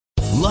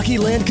Lucky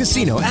Land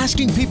Casino,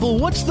 asking people,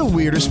 what's the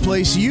weirdest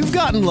place you've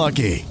gotten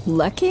lucky?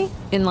 Lucky?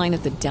 In line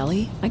at the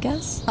deli, I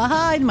guess?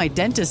 Aha, in my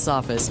dentist's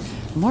office.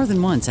 More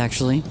than once,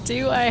 actually.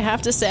 Do I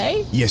have to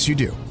say? Yes, you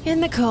do. In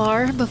the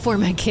car before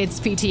my kids'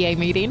 PTA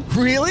meeting.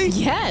 Really?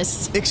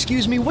 Yes.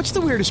 Excuse me, what's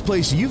the weirdest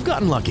place you've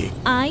gotten lucky?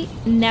 I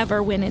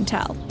never win and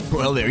tell.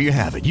 Well, there you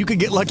have it. You can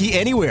get lucky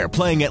anywhere,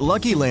 playing at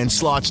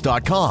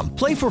LuckyLandSlots.com.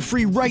 Play for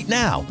free right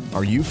now.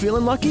 Are you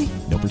feeling lucky?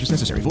 No purchase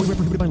necessary. Void where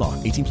prohibited by law.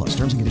 18 plus.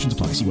 Terms and conditions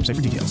apply. See website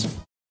for details.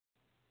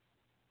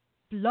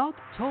 Blog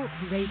Talk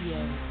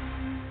Radio.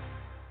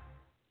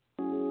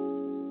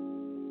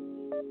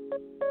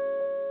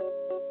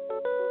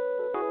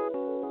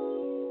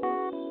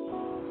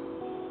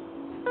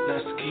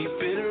 Let's keep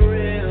it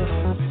real.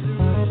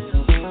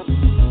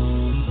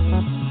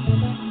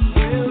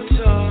 Real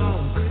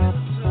talk,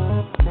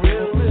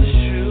 real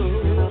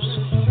issues.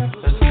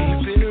 Let's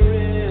keep it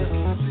real.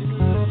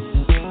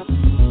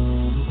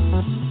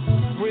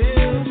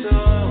 Real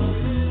talk,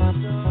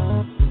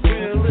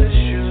 real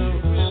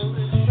issues.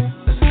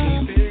 Let's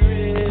keep it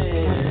real.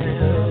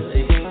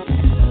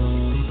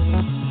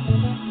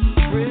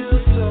 Real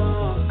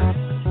talk,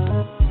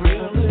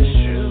 real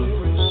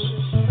issues.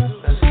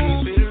 Let's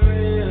keep it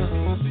real.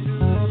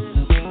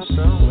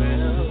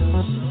 Somewhere.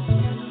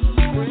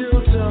 Real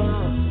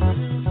talk,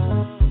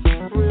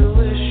 real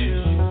issues.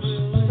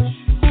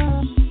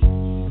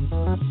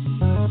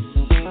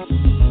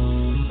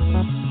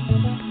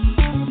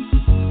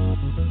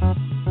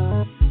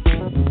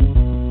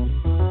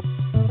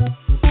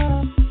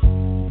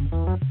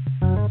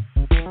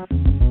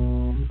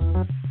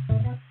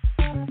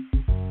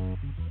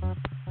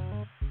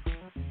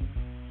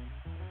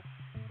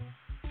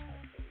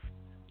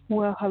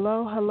 Well, hello.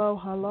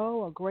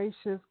 A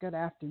gracious good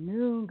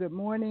afternoon, good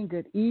morning,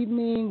 good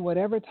evening,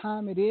 whatever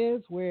time it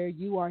is where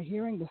you are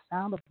hearing the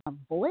sound of my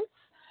voice.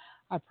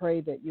 I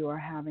pray that you are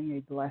having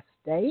a blessed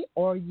day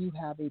or you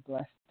have a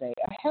blessed day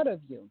ahead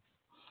of you.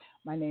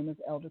 My name is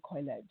Elder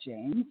Coylette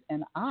James,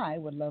 and I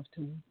would love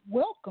to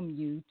welcome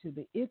you to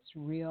the It's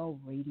Real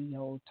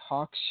Radio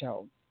Talk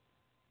Show.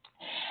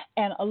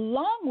 And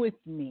along with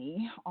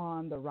me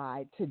on the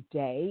ride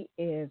today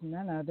is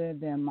none other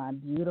than my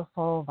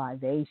beautiful,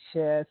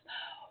 vivacious,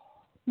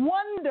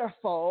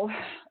 wonderful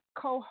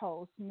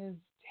co-host, Ms.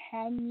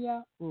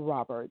 Tanya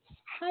Roberts.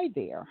 Hi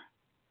there.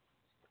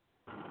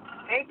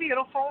 Hey,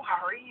 beautiful.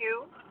 How are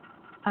you?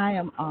 I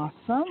am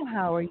awesome.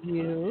 How are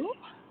you?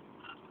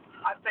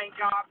 I thank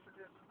God for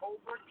this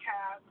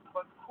overcast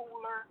but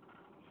cooler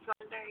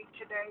Sunday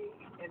today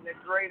in the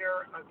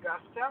greater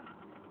Augusta,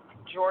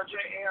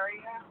 Georgia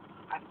area.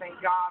 I thank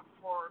God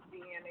for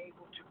being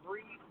able to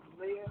breathe,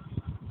 live,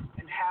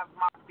 and have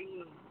my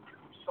being.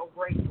 I'm so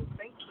grateful.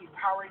 Thank you.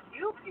 How are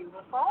you,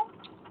 beautiful?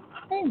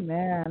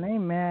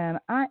 Amen.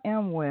 I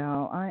am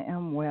well.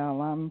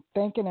 I'm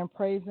thanking and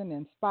praising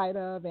in spite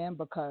of and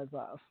because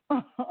of.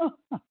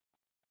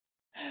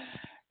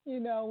 You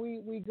know,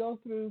 we go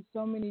through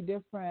so many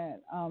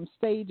different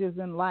stages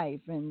in life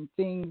and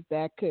things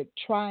that could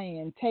try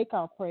and take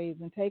our praise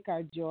and take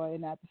our joy.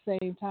 And at the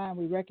same time,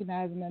 we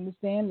recognize and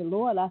understand the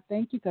Lord, I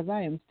thank you because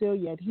I am still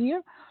yet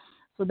here.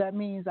 So that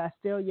means I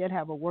still yet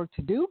have a work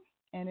to do,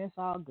 and it's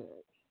all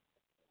good.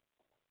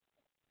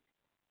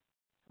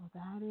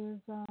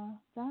 So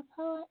that's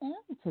how I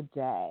am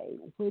today,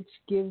 which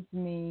gives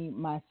me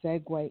my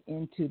segue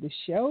into the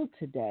show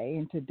today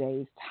and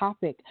today's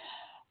topic.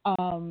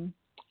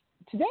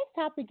 Today's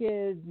topic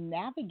is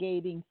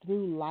navigating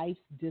through life's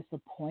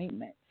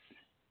disappointments.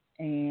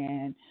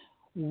 And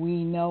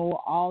we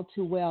know all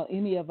too well,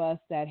 any of us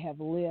that have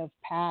lived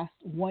past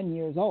 1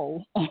 year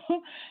old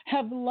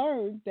have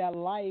learned that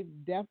life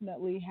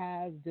definitely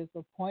has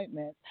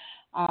disappointments.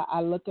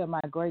 I look at my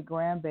great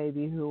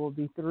grandbaby who will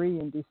be 3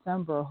 in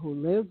December, who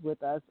lives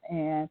with us,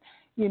 and,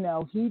 you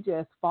know, he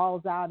just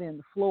falls out in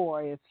the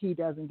floor if he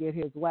doesn't get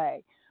his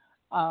way.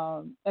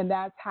 And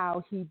that's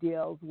how he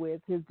deals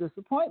with his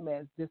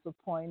disappointments,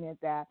 disappointed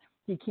that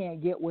he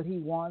can't get what he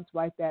wants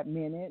right that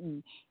minute,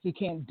 and he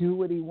can't do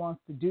what he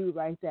wants to do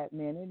right that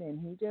minute. And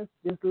he just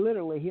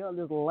literally, he'll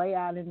just lay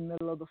out in the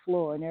middle of the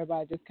floor, and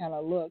everybody just kind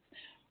of looks.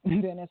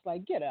 And then it's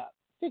like, get up,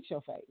 fix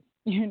your face,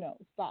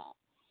 stop.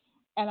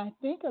 And I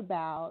think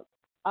about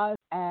us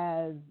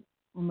as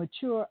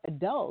mature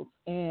adults,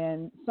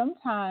 and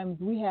sometimes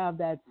we have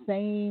that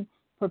same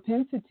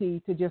propensity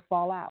to just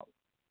fall out.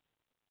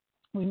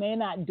 We may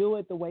not do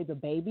it the way the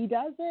baby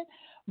does it,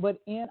 but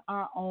in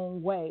our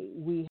own way.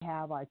 We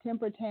have our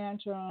temper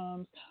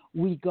tantrums.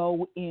 We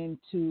go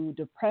into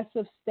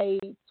depressive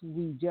states.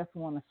 We just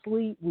want to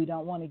sleep. We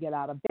don't want to get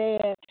out of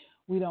bed.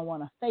 We don't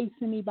want to face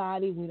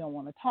anybody. We don't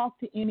want to talk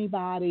to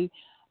anybody.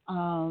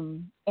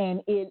 And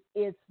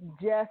it's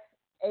just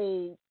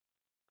a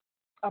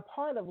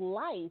part of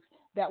life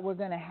that we're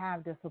going to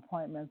have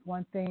disappointments.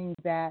 One thing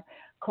that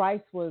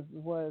Christ was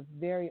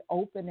very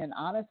open and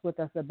honest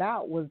with us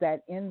about was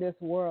that in this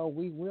world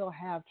we will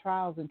have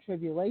trials and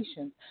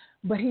tribulations,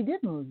 but he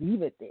didn't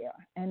leave it there.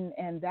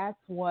 And that's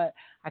what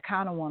I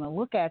kind of want to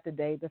look at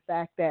today, the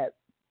fact that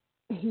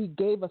he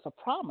gave us a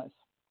promise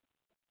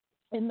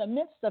in the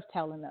midst of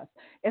telling us.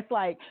 It's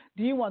like,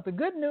 do you want the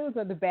good news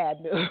or the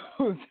bad news?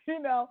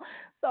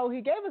 So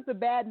he gave us the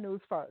bad news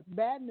first.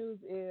 Bad news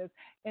is,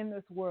 in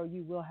this world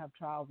you will have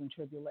trials and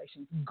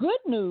tribulations. Good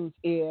news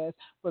is,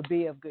 but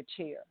be of good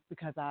cheer,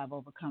 because I have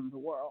overcome the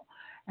world.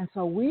 And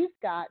so we've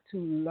got to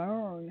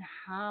learn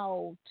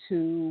how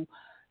to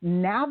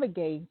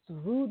navigate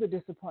through the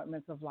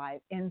disappointments of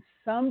life. And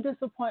some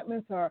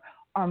disappointments are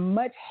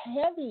much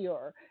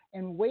heavier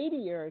and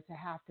weightier to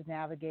have to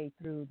navigate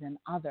through than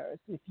others.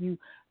 The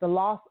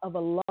loss of a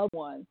loved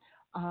one,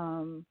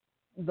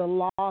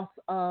 the loss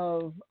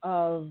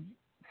of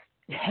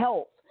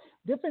health,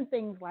 different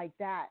things like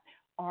that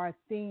are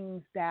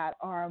things that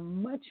are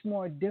much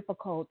more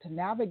difficult to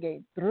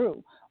navigate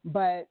through.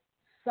 But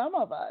some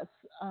of us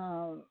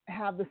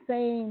have the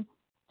same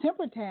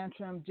temper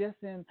tantrum just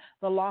in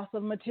the loss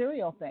of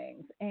material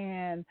things.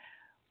 And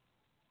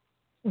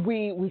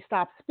we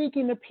stop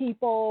speaking to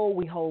people.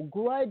 We hold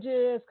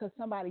grudges because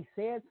somebody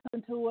said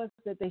something to us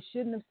that they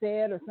shouldn't have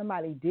said, or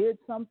somebody did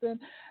something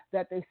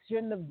that they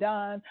shouldn't have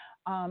done.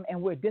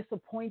 And we're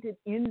disappointed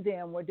in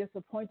them. We're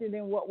disappointed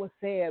in what was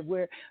said.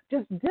 We're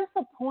just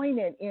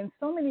disappointed in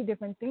so many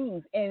different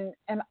things. And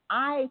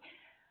I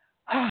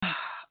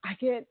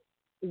get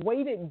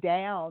weighted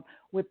down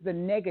with the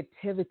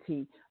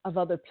negativity of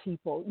other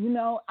people.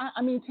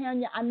 I mean,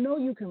 Tanya, I know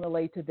you can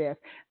relate to this,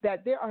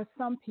 that there are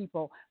some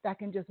people that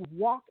can just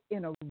walk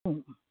in a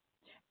room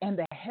and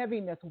the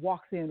heaviness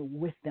walks in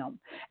with them,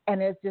 and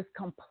it's just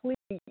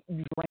completely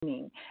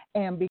draining.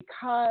 And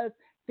because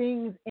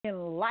things in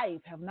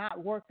life have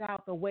not worked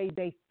out the way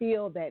they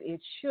feel that it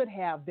should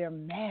have, they're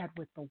mad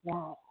with the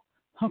world.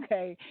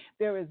 Okay,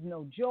 there is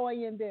no joy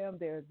in them.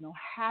 There is no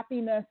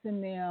happiness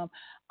in them.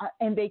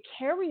 And they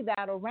carry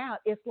that around.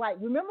 It's like,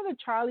 remember the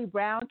Charlie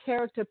Brown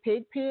character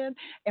Pigpen?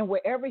 And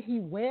wherever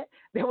he went,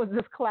 there was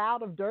this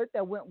cloud of dirt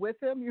that went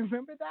with him. You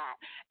remember that?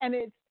 And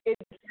it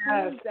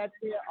seems that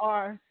there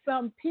are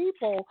some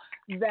people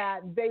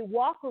that they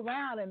walk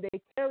around and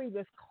they carry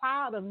this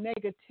cloud of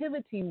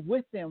negativity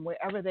with them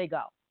wherever they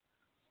go.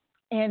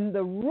 And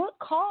the root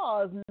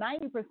cause,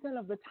 90%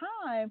 of the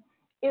time,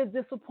 is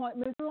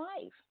disappointment in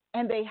life.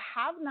 And they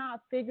have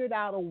not figured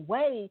out a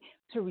way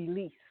to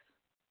release,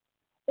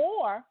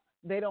 or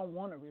they don't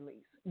want to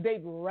release.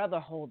 They'd rather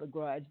hold a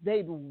grudge.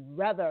 They'd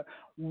rather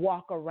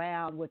walk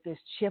around with this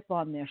chip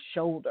on their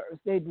shoulders.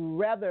 They'd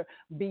rather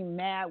be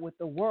mad with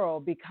the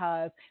world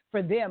because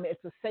for them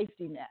it's a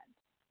safety net.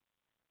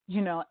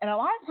 And a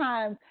lot of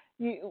times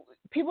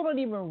people don't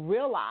even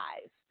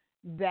realize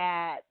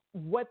that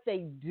what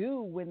they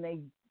do when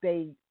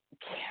they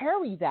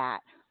carry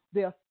that,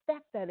 the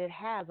effect that it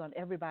has on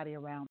everybody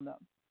around them.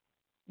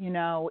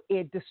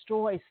 It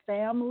destroys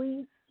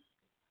families.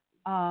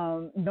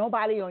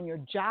 Nobody on your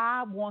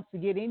job wants to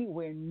get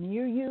anywhere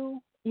near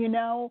you.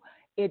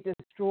 It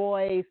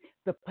destroys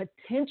the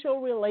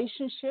potential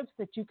relationships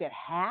that you could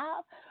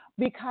have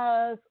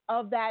because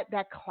of that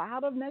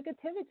cloud of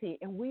negativity.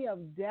 And we have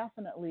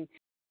definitely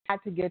had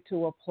to get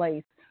to a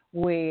place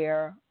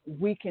where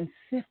we can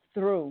sift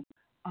through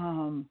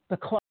the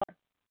clutter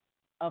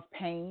of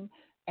pain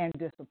and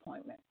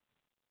disappointment.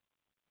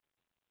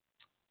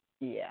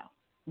 Yeah.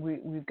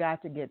 We've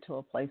got to get to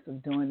a place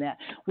of doing that.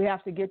 We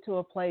have to get to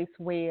a place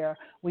where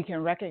we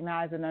can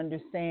recognize and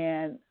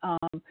understand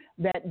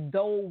that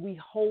though we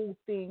hold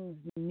things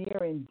near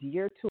and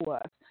dear to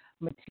us,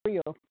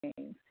 material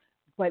things,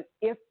 but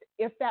if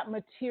that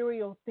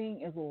material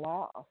thing is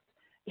lost,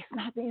 it's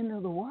not the end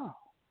of the world.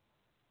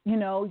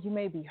 You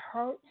may be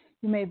hurt.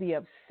 You may be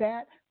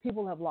upset.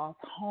 People have lost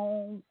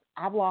homes.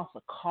 I've lost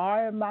a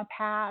car in my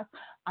past.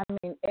 I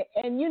mean,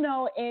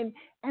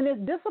 and it's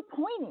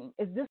disappointing.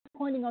 It's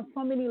disappointing on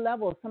so many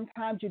levels.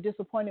 Sometimes you're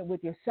disappointed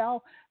with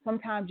yourself.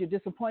 Sometimes you're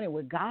disappointed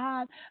with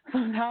God.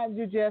 Sometimes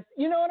you're just,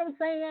 you know what I'm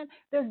saying?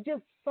 There's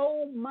just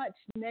so much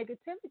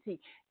negativity,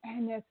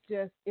 and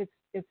it's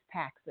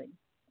taxing.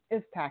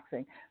 It's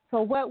taxing.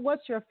 So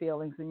what's your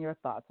feelings and your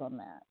thoughts on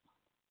that?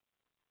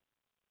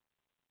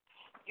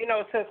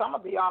 Sis, I'm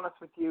going to be honest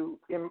with you.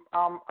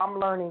 I'm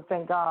learning,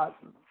 thank God,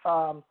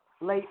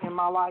 late in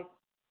my life.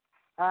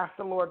 I asked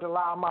the Lord to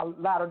allow my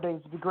latter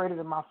days to be greater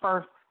than my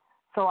first.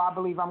 So I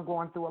believe I'm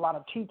going through a lot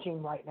of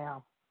teaching right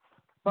now.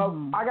 But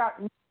I got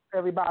news for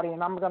everybody,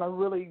 and I'm going to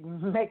really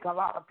make a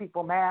lot of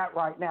people mad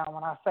right now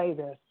when I say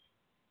this.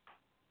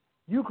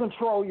 You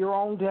control your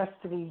own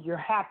destiny, your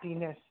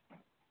happiness,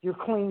 your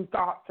clean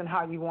thoughts, and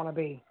how you want to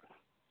be.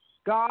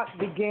 God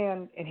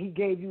began, and he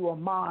gave you a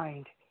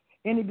mind.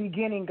 In the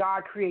beginning,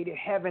 God created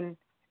heaven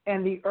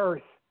and the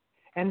earth,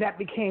 and that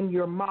became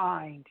your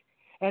mind.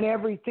 And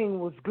everything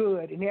was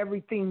good and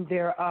everything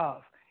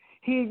thereof.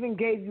 He even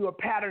gave you a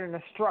pattern and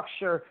a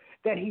structure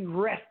that he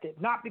rested,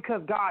 not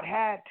because God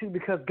had to,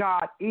 because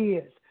God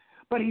is,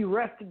 but he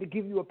rested to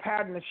give you a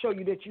pattern to show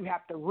you that you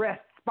have to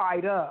rest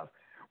spite of.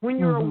 When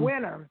you're a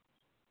winner,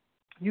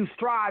 you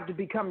strive to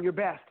become your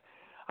best.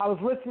 I was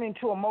listening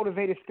to a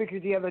motivated speaker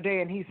the other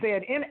day, and he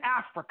said, in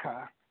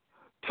Africa,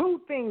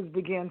 two things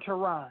begin to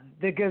run,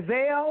 the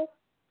gazelle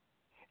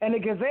And the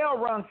gazelle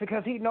runs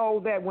because he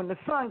knows that when the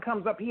sun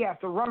comes up, he has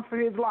to run for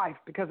his life,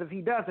 because if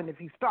he doesn't, if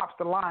he stops,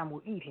 the lion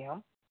will eat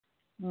him.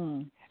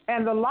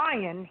 And the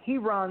lion, he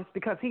runs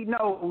because he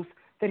knows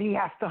that he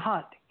has to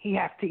hunt. He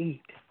has to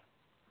eat.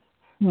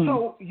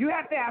 So you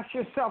have to ask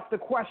yourself the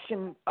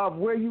question of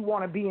where you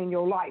want to be in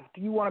your life.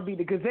 Do you want to be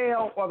the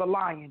gazelle or the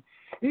lion?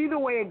 Either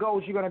way it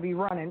goes, you're going to be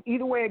running.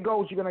 Either way it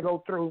goes, you're going to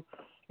go through.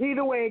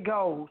 Either way it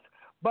goes.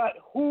 But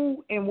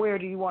who and where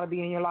do you want to be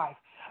in your life?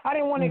 I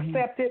didn't want to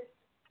accept it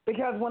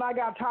because when I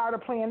got tired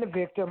of playing the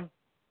victim,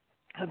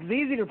 it's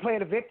easy to play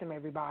the victim,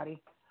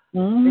 everybody.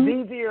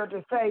 It's easier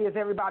to say it's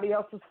everybody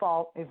else's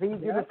fault. It's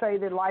easier to say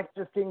that life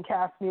just didn't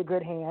cast me a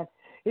good hand.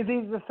 It's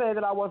easy to say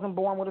that I wasn't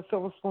born with a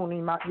silver spoon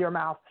in your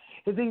mouth.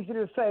 It's easy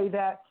to say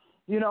that,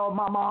 you know,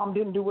 my mom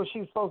didn't do what she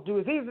was supposed to do.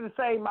 It's easy to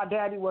say my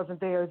daddy wasn't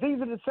there. It's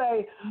easy to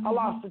say I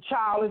lost a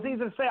child. It's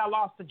easy to say I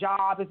lost a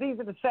job. It's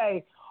easy to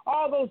say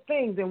all those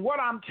things. And what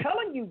I'm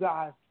telling you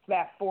guys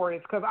that for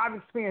is because I've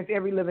experienced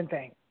every living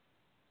thing.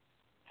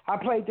 I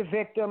played the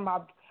victim.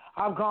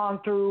 I've gone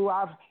through.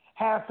 I've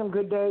had some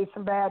good days,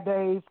 some bad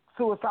days,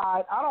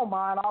 suicide. I don't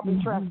mind. I'll be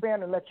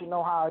transparent and let you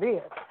know how it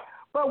is.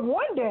 But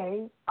one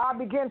day, I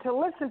began to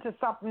listen to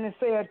something that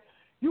said,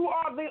 you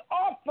are the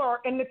author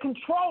and the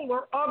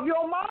controller of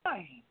your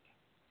mind.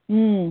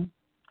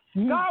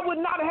 God would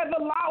not have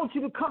allowed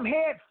you to come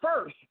head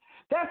first.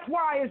 That's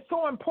why it's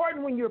so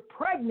important when you're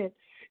pregnant.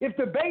 If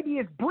the baby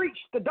is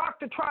breached, the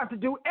doctor tries to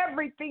do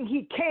everything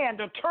he can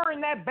to turn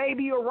that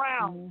baby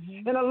around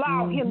and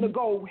allow him to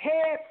go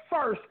head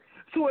first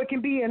so it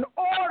can be in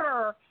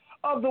order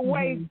of the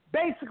way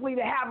basically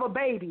to have a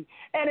baby.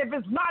 And if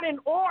it's not in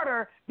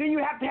order, then you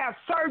have to have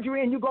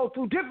surgery and you go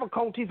through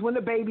difficulties when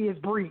the baby is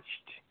breached.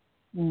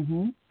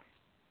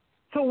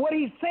 So what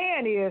he's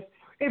saying is,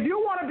 if you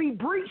want to be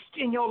breached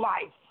in your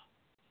life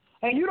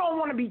and you don't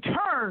want to be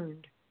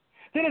turned,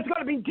 then it's going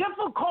to be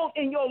difficult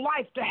in your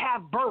life to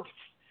have birth,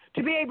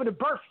 to be able to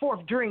birth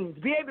forth dreams,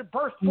 be able to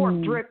birth forth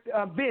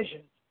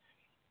visions.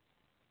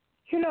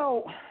 You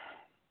know,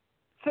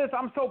 sis,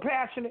 I'm so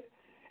passionate.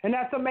 And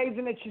that's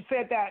amazing that you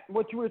said that,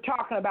 what you were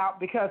talking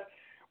about, because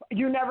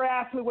you never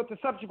asked me what the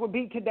subject would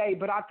be today,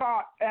 but I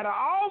thought out of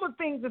all the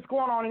things that's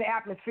going on in the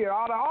atmosphere,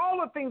 out of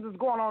all the things that's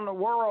going on in the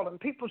world, and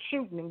people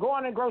shooting and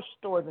going to grocery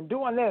stores and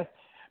doing this,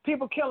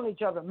 people killing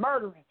each other,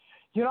 murdering,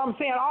 you know what I'm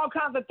saying, all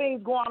kinds of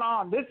things going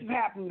on. This is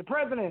happening, the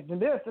president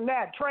and this and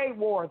that, trade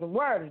wars and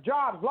where the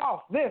jobs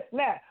lost, this and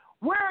that.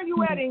 Where are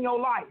you at in your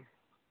life?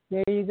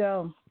 There you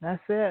go.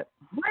 That's it.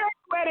 Where are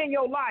you at in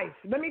your life?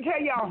 Let me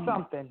tell y'all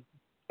something.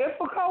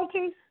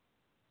 Difficulties,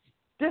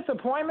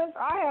 disappointments.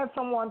 I had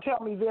someone tell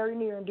me very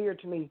near and dear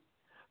to me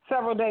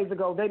several days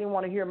ago they didn't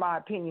want to hear my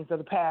opinions of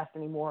the past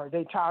anymore.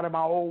 They tired of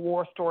my old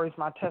war stories,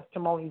 my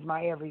testimonies,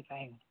 my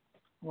everything.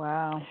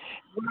 Wow.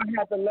 What I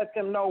had to let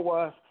them know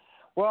was,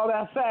 well,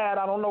 that's sad.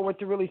 I don't know what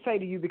to really say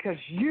to you because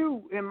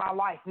you in my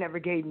life never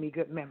gave me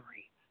good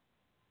memory.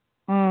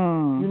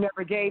 You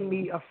never gave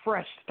me a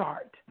fresh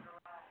start.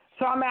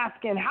 So I'm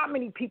asking, how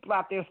many people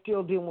out there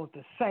still dealing with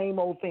the same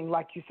old thing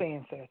like you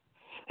saying, sis?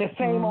 That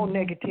same old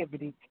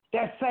negativity,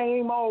 that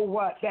same old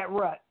that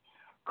rut.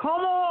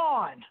 Come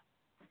on.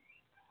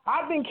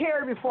 I've been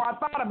carried before I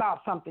thought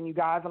about something, you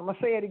guys. I'm going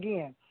to say it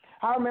again.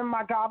 I remember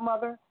my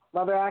godmother,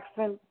 Mother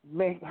Axton,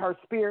 made her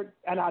spirit,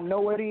 and I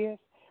know it is,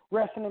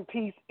 resting in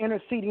peace,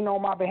 interceding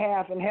on my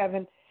behalf in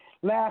heaven,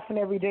 laughing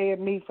every day at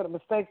me for the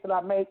mistakes that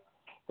I make,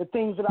 the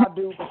things that I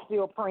do, but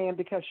still praying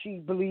because she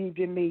believed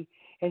in me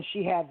and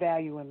she had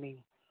value in me.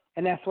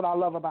 And that's what I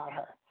love about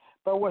her.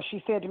 But what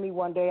she said to me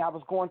one day, I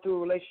was going through a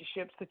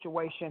relationship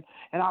situation,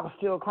 and I was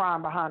still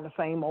crying behind the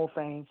same old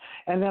thing.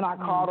 And then I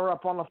called her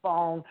up on the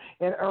phone,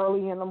 and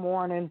early in the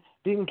morning,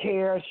 didn't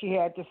care. She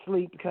had to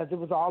sleep because it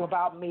was all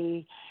about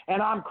me. And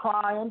I'm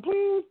crying,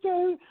 please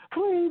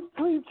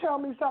tell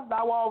me something. I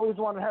always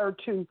wanted her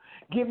to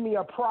give me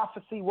a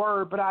prophecy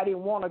word, but I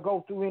didn't want to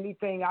go through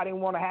anything. I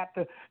didn't want to have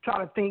to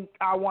try to think.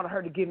 I wanted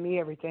her to give me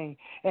everything.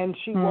 And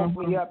she woke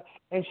me up,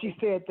 and she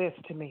said this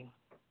to me.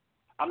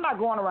 I'm not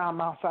going around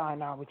Mount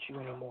Sinai with you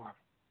anymore.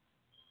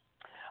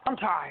 I'm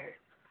tired.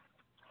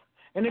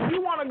 And if you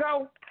want to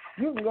go,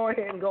 you can go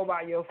ahead and go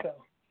by yourself.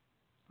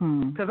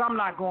 Because I'm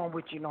not going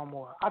with you no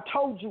more. I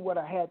told you what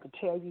I had to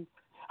tell you.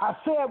 I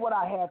said what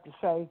I had to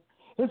say.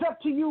 It's up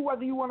to you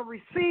whether you want to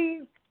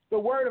receive the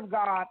word of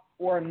God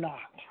or not.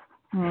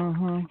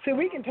 See,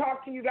 we can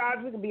talk to you guys.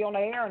 We can be on the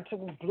air until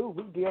we're blue.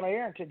 We can be on the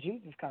air until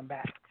Jesus comes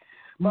back.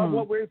 But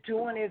what we're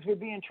doing is we're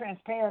being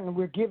transparent and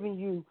we're giving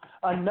you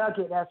a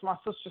nugget, as my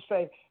sister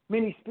say,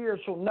 many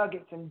spiritual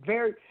nuggets and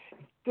very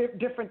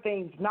different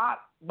things, not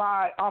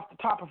by off the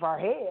top of our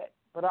head,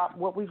 but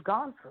what we've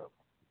gone through.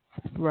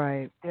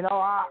 Right. You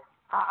know,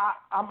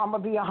 I'm going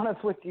to be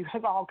honest with you.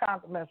 There's all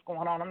kinds of mess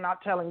going on. I'm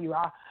not telling you.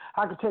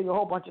 I could tell you a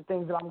whole bunch of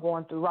things that I'm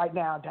going through right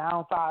now,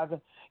 downsizing,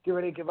 get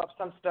ready to give up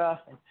some stuff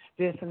and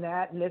this and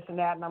that and this and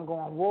that. And I'm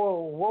going,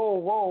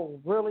 whoa,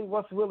 really?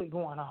 What's really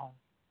going on?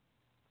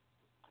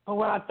 But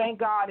what I thank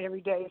God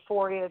every day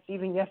for is,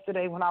 even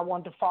yesterday when I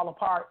wanted to fall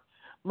apart,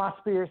 my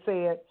spirit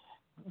said,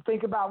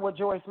 think about what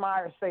Joyce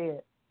Meyer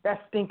said. That's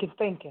stinking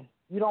thinking.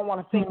 You don't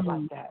want to think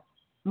Mm-mm. like that.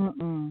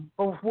 Mm-mm.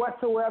 But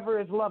whatsoever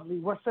is lovely,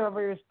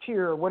 whatsoever is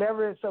pure,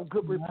 whatever is of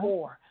good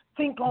rapport,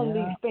 think on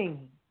these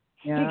things.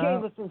 He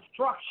gave us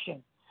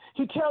instruction.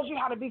 He tells you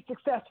how to be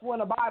successful in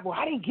the Bible.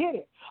 I didn't get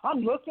it.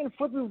 I'm looking,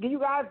 flipping you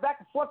guys back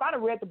and forth. I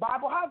done read the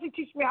Bible. How does he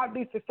teach me how to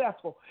be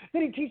successful?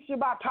 Then he teaches you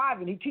about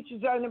tithing. He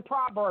teaches you in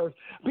Proverbs,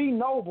 be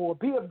noble,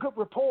 be of good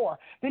rapport.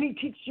 Then he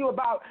teaches you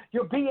about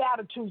your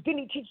Beatitudes. Then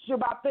he teaches you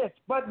about this.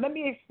 But let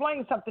me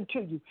explain something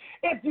to you.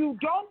 If you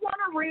don't want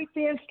to read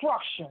the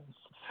instructions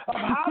of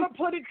how to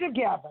put it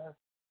together,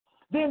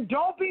 then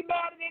don't be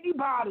mad at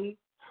anybody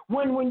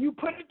when you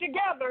put it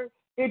together,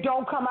 it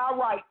don't come out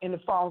right and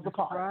it falls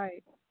apart.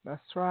 Right.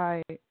 That's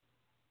right.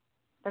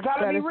 I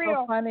gotta That be is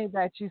real. so funny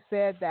that you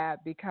said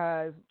that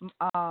because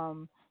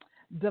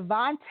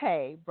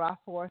Devontae brought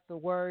forth the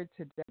word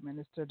today,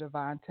 Minister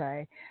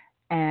Devontae,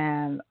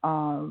 and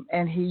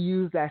he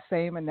used that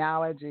same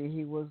analogy.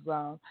 He was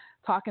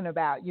talking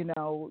about,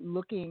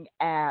 looking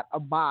at a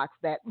box,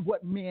 that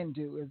what men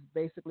do is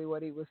basically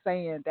what he was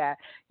saying, that,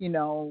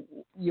 you'll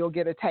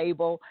get a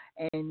table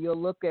and you'll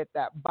look at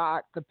that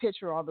box, the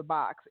picture on the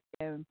box,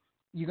 and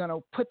you're going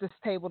to put this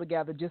table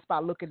together just by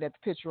looking at the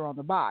picture on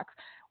the box,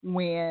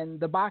 when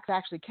the box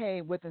actually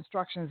came with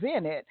instructions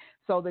in it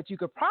so that you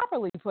could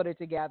properly put it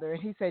together.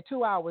 And he said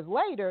 2 hours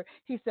later,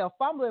 he's still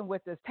fumbling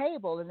with this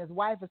table, and his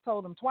wife has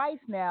told him twice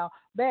now,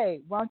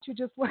 babe, why don't you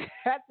just look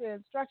at the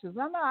instructions?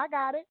 No, I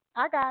got it.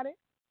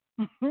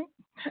 And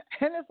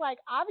it's like,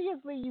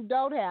 obviously you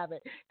don't have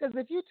it, because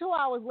if you 2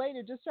 hours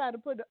later just try to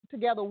put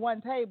together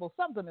one table,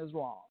 something is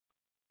wrong.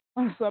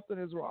 Something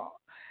is wrong,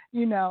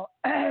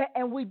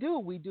 and we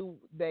do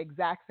the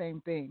exact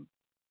same thing.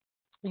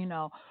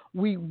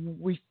 We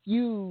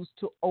refuse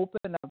to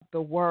open up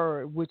the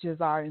word, which is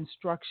our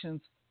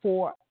instructions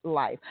for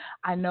life.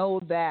 I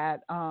know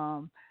that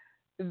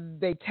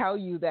they tell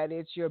you that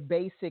it's your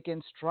basic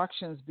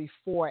instructions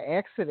before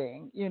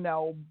exiting,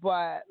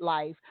 but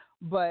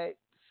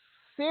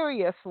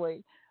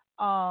seriously,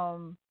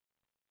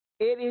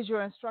 it is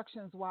your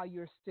instructions while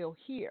you're still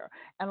here.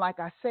 And like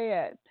I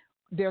said,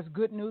 there's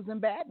good news and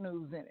bad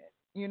news in it.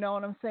 You know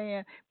what I'm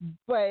saying?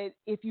 But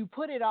if you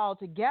put it all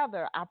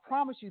together, I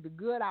promise you the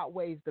good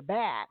outweighs the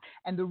bad.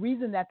 And the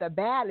reason that the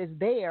bad is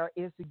there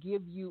is to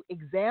give you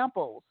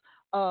examples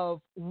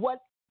of what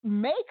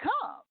may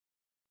come,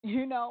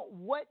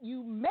 what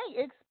you may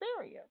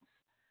experience.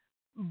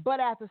 But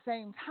at the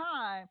same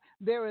time,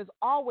 there is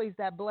always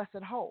that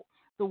blessed hope.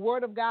 The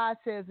Word of God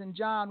says in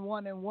John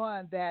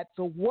 1:1 that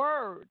the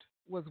Word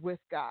was with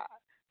God,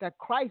 that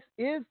Christ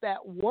is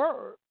that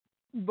Word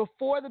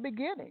before the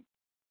beginning.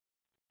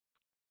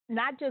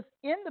 Not just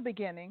in the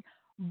beginning,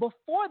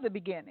 before the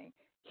beginning.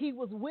 He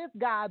was with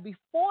God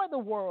before the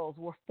worlds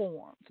were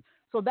formed.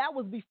 So that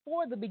was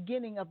before the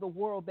beginning of the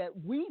world that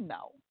we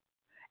know.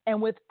 And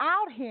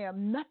without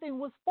him, nothing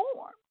was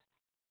formed.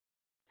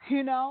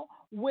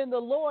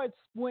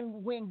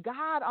 When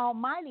God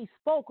Almighty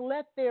spoke,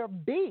 let there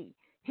be,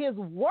 his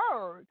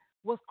word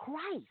was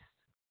Christ.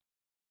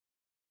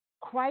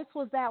 Christ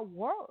was that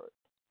word.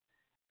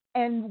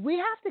 And we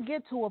have to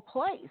get to a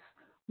place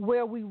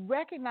where we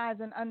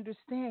recognize and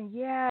understand,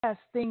 yes,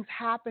 things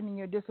happen and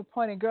you're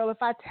disappointed. Girl,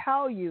 if I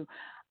tell you,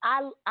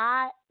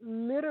 I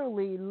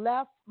literally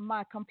left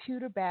my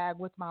computer bag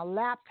with my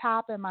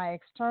laptop and my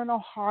external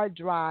hard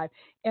drive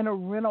in a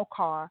rental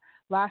car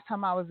last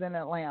time I was in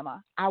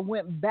Atlanta. I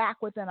went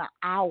back within an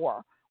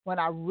hour when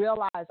I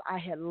realized I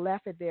had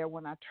left it there.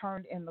 When I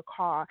turned in the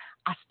car,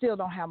 I still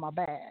don't have my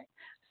bag,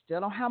 still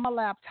don't have my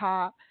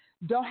laptop,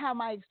 don't have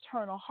my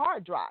external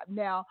hard drive.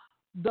 Now,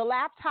 the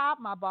laptop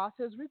my boss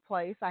has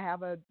replaced. I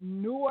have a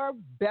newer,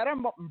 better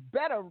model.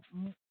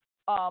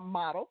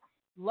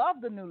 Love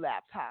the new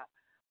laptop.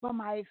 But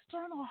my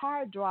external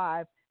hard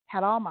drive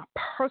had all my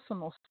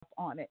personal stuff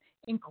on it,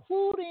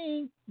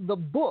 including the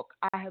book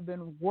I have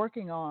been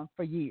working on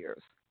for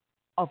years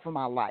of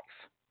my life.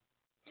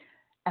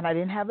 And I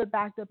didn't have it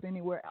backed up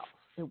anywhere else.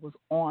 It was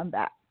on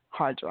that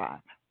hard drive.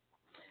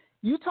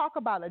 You talk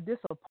about a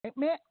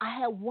disappointment. I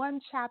had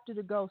one chapter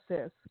to go,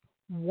 sis.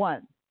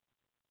 One.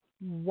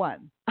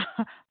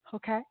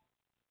 Okay?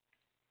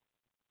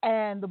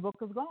 And the book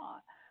is gone.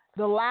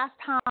 The last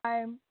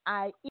time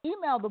I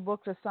emailed the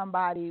book to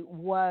somebody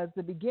was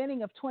the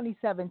beginning of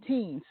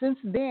 2017. Since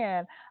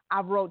then,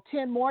 I've wrote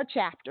 10 more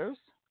chapters,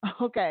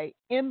 okay,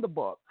 in the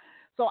book.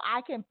 So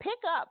I can pick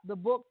up the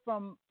book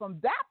from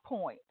that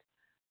point.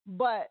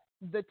 But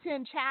the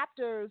 10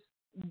 chapters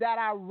that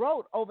I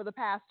wrote over the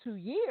past 2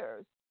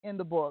 years in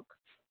the book,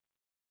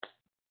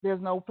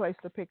 there's no place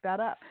to pick that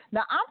up.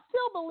 Now, I'm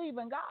still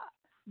believing God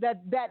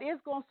that is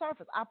going to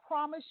surface. I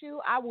promise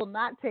you, I will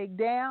not take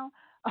down.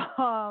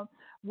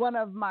 One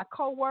of my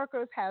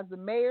coworkers has the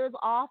mayor's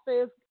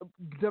office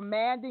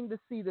demanding to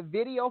see the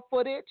video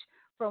footage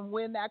from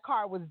when that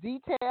car was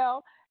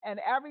detailed and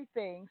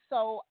everything.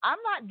 So I'm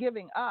not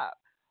giving up.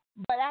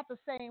 But at the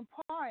same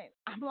point,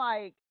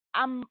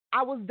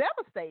 I was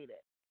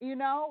devastated.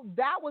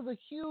 That was a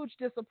huge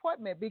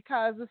disappointment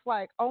because it's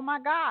like, oh my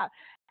God.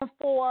 And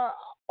for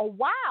a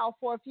while,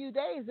 for a few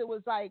days, it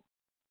was like,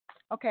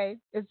 okay,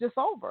 it's just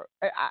over.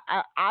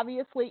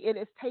 Obviously, it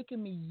has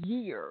taken me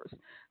years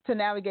to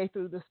navigate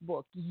through this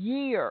book,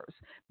 years,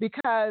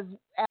 because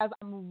as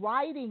I'm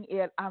writing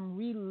it, I'm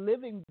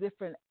reliving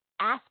different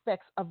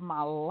aspects of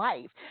my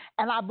life.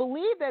 And I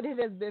believe that it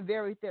has been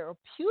very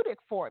therapeutic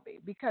for me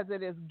because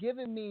it has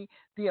given me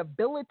the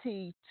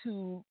ability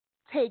to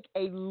take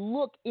a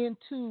look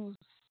into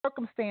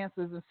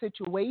circumstances and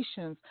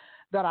situations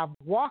that I've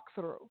walked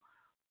through.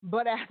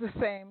 But at the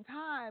same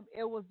time,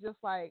 it was just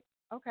like,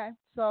 okay,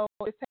 so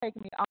it's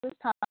taking me all this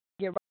time to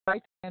get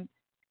right and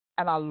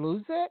I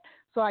lose it.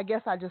 So I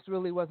guess I just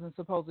really wasn't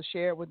supposed to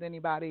share it with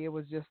anybody. It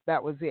was just,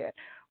 that was it.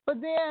 But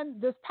then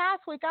this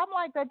past week, I'm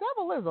like, the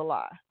devil is a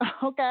lie.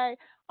 Okay.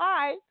 All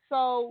right.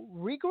 So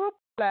regroup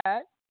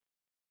that.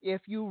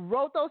 If you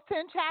wrote those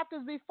 10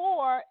 chapters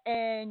before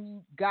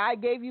and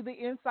God gave you the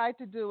insight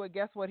to do it,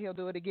 guess what? He'll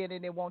do it again,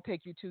 and it won't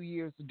take you 2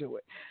 years to do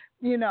it.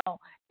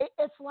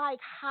 It's like,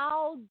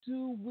 how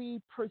do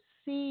we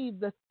perceive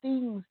the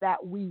things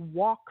that we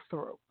walk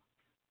through?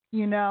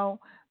 The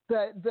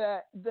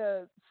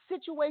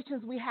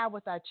situations we have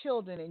with our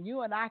children, and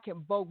you and I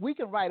we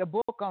can write a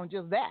book on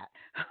just that.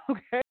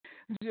 Okay,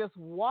 just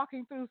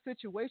walking through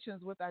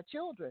situations with our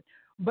children.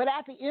 But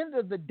at the end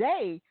of the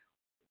day,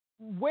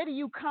 where do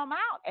you come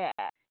out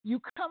at?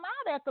 You come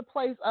out at the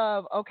place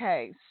of,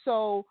 okay,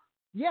 so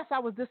yes, I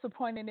was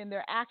disappointed in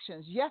their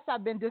actions. Yes,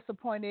 I've been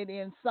disappointed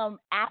in some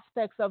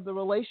aspects of the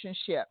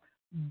relationship,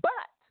 but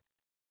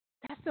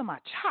that's still my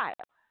child.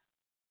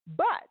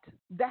 But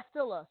that's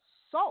still a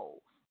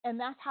soul. And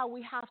that's how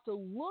we have to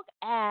look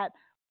at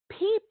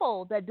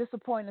people that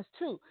disappoint us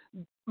too.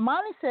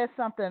 Monty said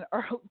something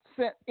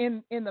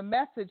in the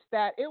message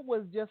that it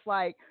was just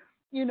like,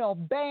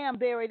 bam,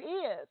 there it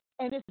is.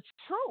 And it's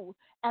true.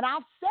 And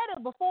I've said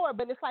it before,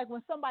 but it's like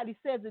when somebody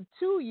says it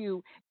to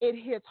you, it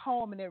hits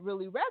home and it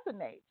really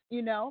resonates,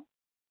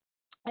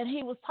 And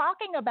he was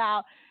talking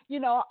about,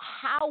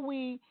 how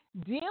we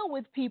deal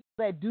with people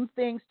that do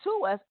things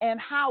to us and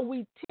how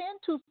we tend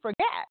to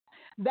forget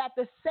that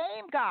the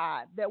same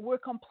God that we're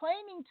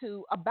complaining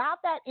to about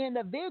that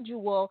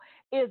individual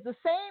is the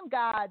same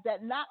God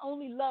that not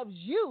only loves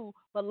you,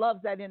 but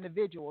loves that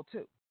individual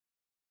too.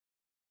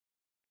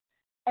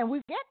 And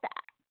we get that.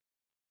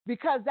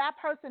 Because that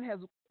person has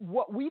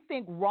what we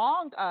think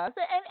wronged us.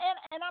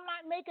 And I'm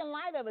not making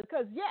light of it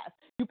because, yes,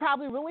 you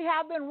probably really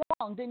have been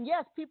wronged. And,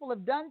 yes, people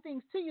have done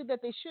things to you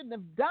that they shouldn't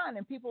have done.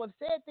 And people have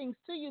said things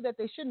to you that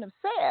they shouldn't have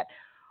said.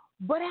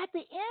 But at the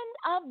end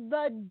of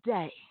the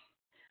day,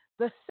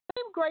 the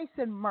same grace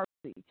and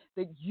mercy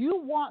that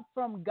you want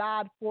from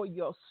God for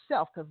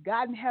yourself, because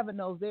God in heaven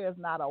knows there is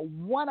not a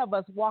one of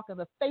us walking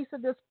the face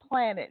of this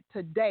planet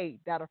today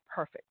that are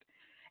perfect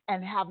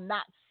and have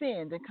not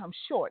sinned and come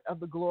short of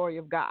the glory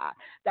of God.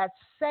 That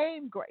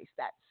same grace,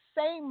 that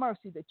same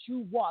mercy that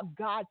you want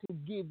God to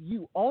give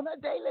you on a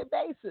daily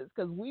basis,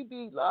 because we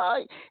be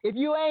like, if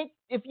you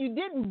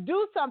didn't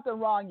do something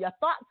wrong, you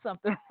thought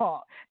something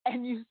wrong,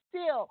 and you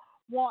still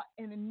want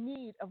and in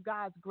need of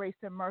God's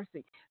grace and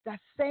mercy.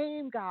 That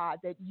same God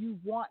that you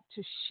want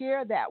to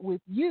share that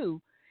with you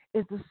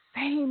is the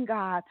same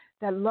God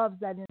that loves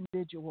that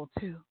individual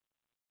too.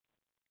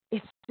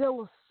 It's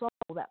still a soul.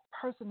 That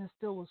person is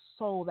still a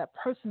soul. That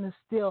person is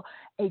still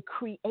a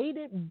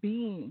created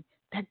being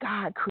that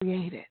God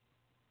created.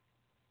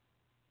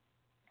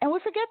 And we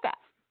forget that.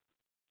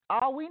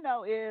 All we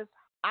know is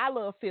our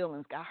little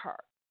feelings got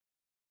hurt.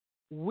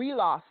 We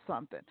lost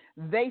something.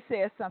 They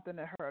said something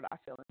that hurt our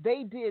feelings.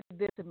 They did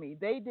this to me.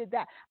 They did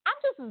that. I'm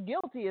just as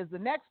guilty as the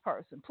next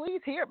person. Please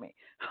hear me.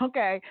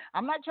 Okay?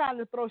 I'm not trying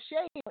to throw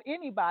shade on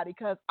anybody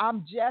because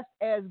I'm just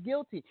as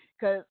guilty.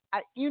 But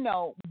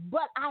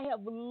I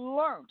have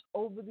learned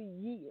over the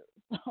years.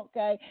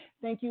 Okay?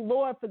 Thank you,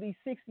 Lord, for these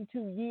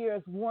 62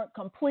 years weren't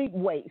complete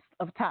waste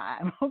of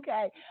time.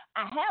 Okay?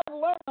 I have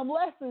learned some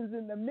lessons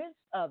in the midst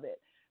of it.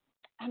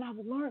 And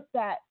I've learned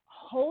that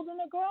holding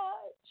a grudge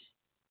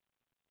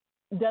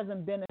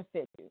doesn't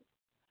benefit you.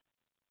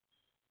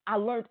 I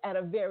learned at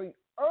a very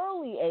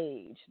early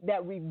age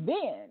that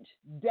revenge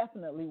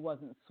definitely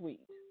wasn't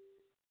sweet.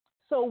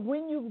 So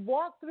when you've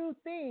walked through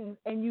things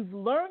and you've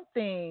learned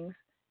things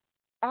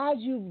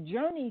as you've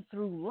journeyed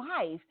through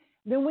life,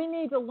 then we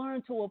need to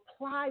learn to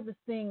apply the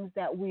things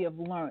that we have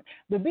learned.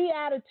 The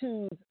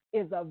Beatitudes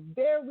is a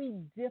very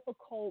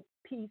difficult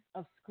piece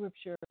of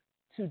scripture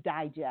to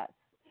digest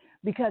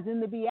because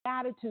in the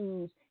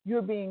Beatitudes,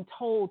 you're being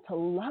told to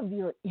love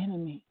your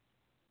enemy,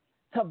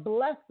 to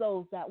bless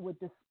those that would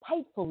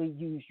despitefully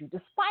use you.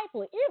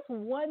 Despitefully, it's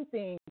one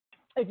thing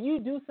if you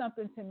do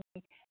something to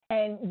me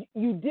and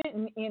you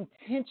didn't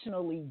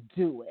intentionally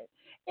do it.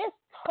 It's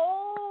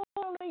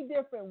totally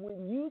different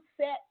when you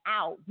set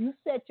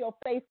your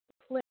face to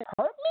flint,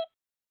 hurt me,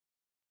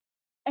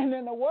 and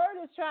then the word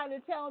is trying to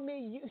tell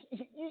me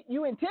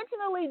you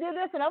intentionally did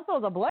this and I'm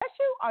supposed to bless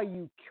you? Are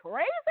you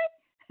crazy?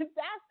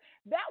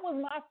 That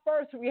was my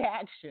first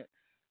reaction.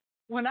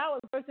 When I was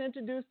first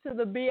introduced to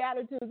the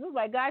Beatitudes, it was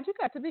like, God, you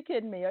got to be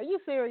kidding me. Are you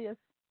serious?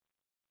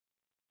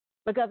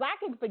 Because I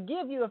can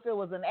forgive you if it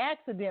was an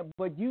accident,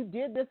 but you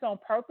did this on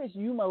purpose.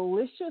 You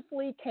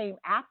maliciously came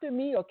after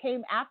me or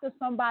came after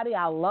somebody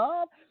I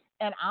love,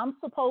 and I'm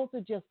supposed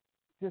to just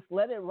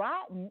let it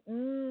ride?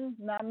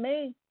 Not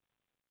me.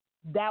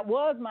 That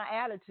was my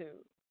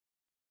attitude.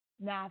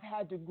 Now I've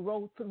had to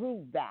grow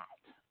through that.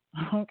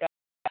 Okay.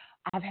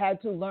 I've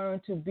had to learn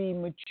to be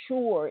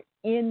mature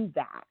in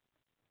that.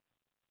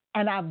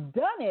 And I've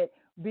done it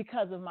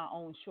because of my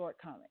own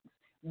shortcomings.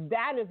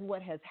 That is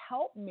what has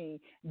helped me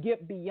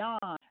get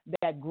beyond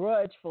that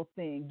grudgeful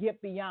thing,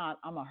 get beyond,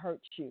 I'm going to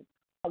hurt you.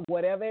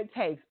 Whatever it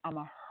takes, I'm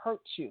going to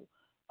hurt you,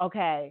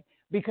 okay,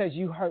 because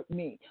you hurt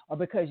me or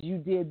because you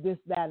did this,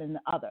 that, and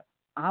the other.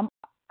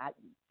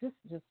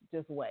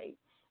 Just wait.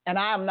 And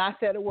I have not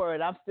said a word.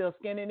 I'm still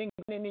skinning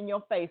in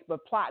your face,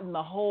 but plotting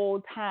the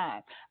whole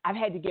time. I've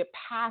had to get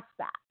past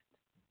that.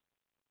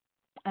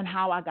 And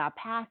how I got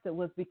past it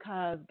was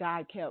because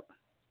God kept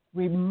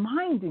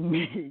reminding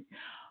me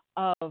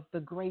of the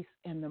grace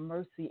and the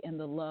mercy and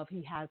the love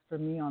he has for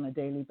me on a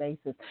daily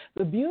basis.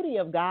 The beauty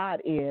of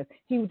God is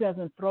he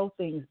doesn't throw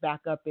things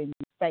back up in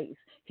your face.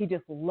 He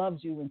just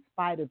loves you in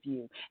spite of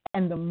you.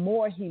 And the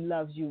more he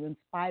loves you in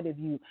spite of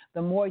you,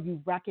 the more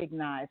you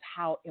recognize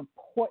how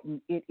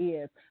important it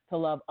is to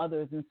love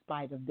others in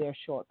spite of their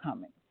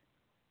shortcomings.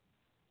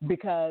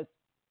 Because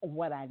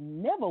what I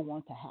never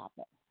want to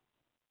happen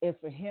is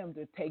for him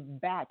to take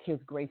back his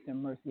grace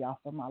and mercy off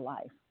of my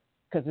life,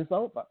 because it's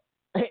over.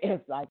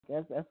 It's like,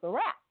 that's a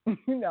wrap.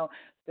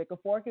 Stick a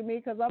fork in me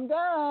because I'm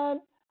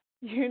done,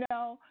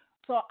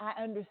 So I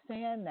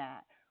understand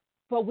that.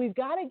 But we've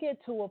got to get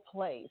to a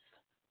place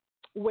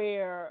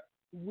where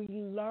we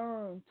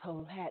learn to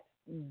let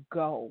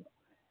go.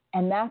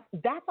 And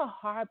that's a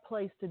hard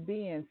place to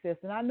be in, sis.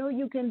 And I know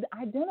you can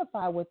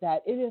identify with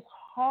that. It is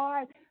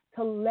hard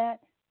to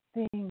let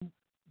things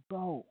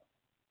go.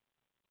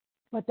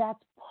 But that's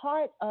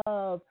part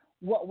of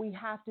what we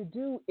have to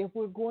do if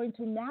we're going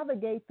to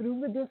navigate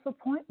through the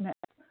disappointment.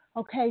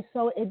 Okay,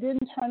 so it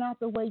didn't turn out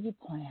the way you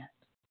planned.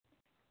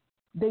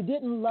 They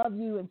didn't love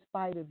you in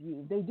spite of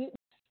you. They didn't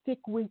stick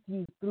with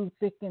you through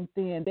thick and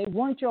thin. They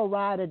weren't your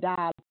ride or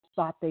die like you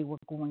thought they were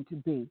going to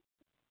be.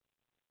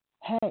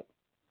 Hey,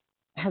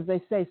 as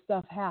they say,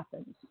 stuff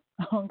happens,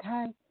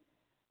 okay?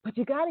 But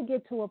you got to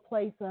get to a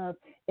place of,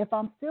 if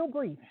I'm still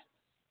breathing,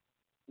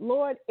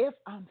 Lord, if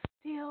I'm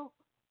still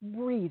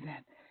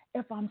breathing,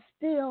 if I'm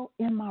still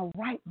in my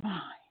right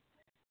mind,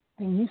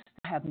 then you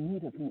still have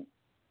need of me.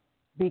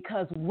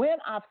 Because when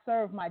I've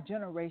served my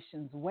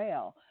generations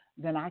well,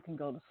 then I can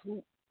go to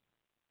sleep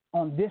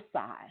on this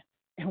side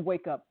and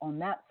wake up on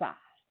that side.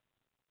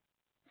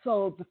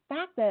 So the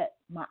fact that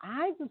my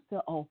eyes are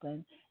still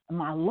open and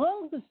my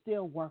lungs are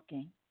still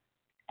working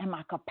and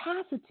my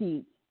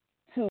capacity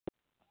to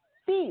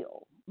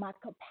feel, my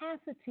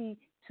capacity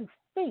to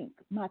think,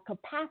 my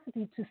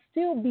capacity to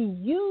still be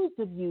used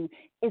of you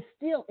is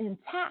still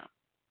intact,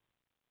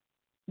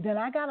 then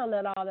I got to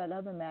let all that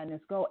other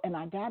madness go, and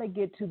I got to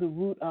get to the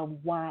root of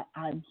why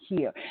I'm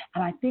here.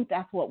 And I think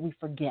that's what we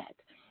forget,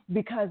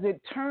 because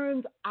it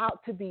turns out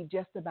to be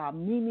just about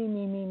me, me,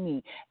 me, me,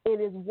 me. It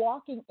is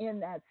walking in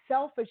that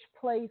selfish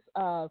place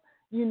of,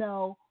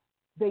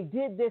 they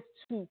did this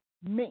to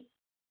me,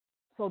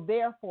 so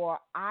therefore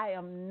I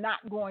am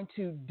not going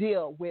to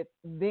deal with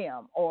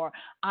them, or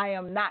I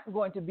am not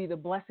going to be the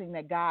blessing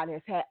that God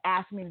has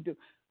asked me to do.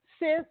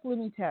 Sis, let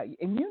me tell you,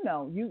 and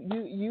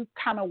you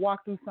kind of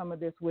walked through some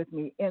of this with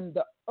me in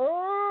the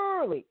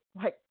early,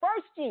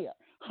 first year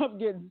of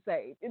getting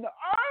saved, in the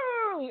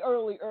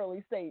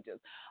early stages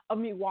of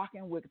me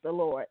walking with the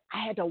Lord.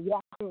 I had to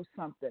walk through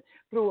something,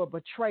 through a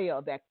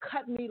betrayal that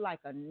cut me like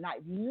a knife.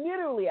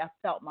 Literally, I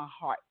felt my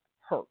heart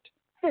hurt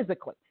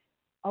physically,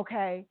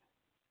 okay?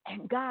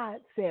 And God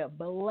said,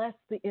 bless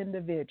the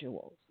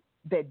individuals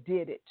that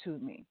did it to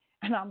me.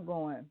 And I'm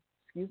going,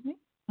 excuse me?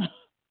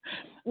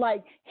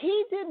 Like,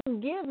 he didn't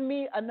give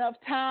me enough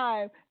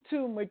time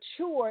to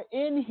mature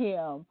in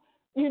him,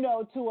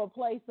 to a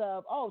place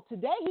of, oh,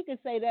 today he can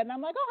say that. And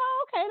I'm like,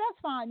 oh, okay,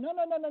 that's fine. No.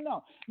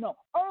 No,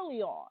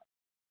 early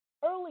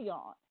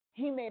on,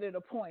 he made it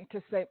a point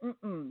to say,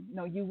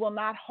 no, you will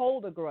not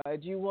hold a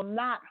grudge. You will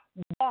not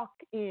walk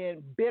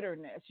in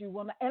bitterness. You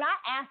will not. And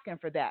I asked him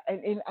for that.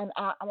 And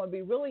I'm going to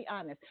be really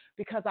honest,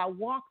 because I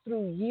walked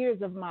through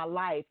years of my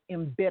life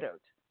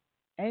embittered.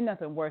 Ain't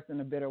nothing worse than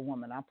a bitter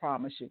woman, I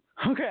promise you.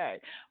 Okay.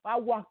 I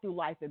walked through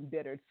life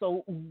embittered.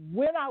 So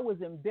when I was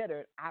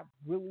embittered, I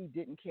really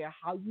didn't care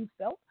how you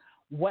felt,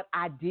 what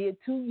I did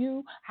to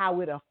you, how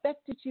it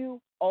affected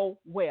you. Oh,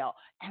 well.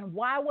 And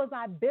why was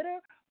I bitter?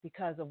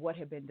 Because of what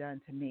had been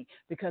done to me,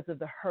 because of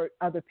the hurt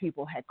other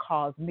people had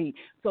caused me.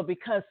 So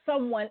because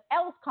someone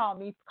else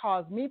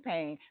caused me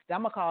pain, then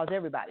I'm going to cause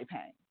everybody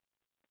pain.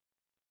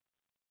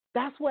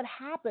 That's what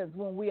happens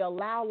when we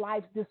allow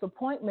life's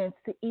disappointments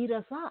to eat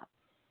us up.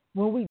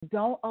 When we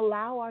don't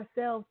allow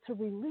ourselves to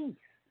release,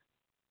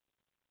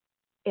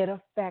 it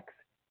affects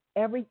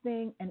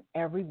everything and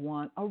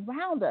everyone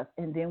around us.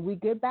 And then we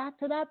get back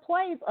to that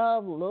place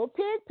of little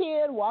pig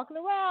pen walking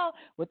around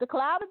with the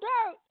cloud of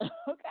dirt,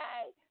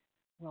 okay?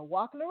 We're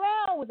walking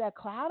around with that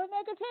cloud of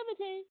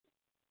negativity.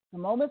 The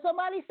moment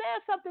somebody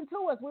says something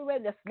to us, we're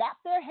ready to snap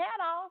their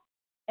head off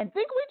and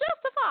think we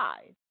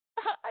justified.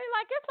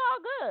 Like, it's all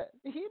good.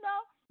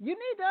 You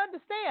need to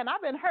understand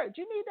I've been hurt.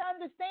 You need to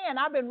understand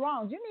I've been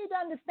wronged. You need to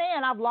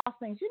understand I've lost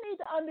things. You need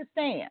to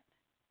understand.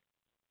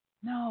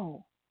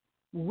 No,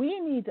 we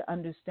need to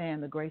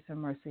understand the grace and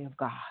mercy of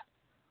God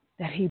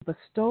that he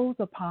bestows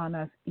upon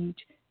us each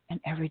and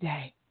every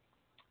day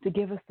to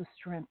give us the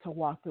strength to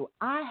walk through.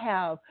 I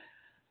have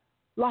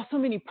lost so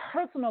many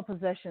personal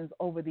possessions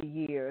over the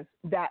years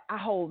that I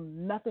hold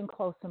nothing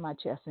close to my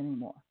chest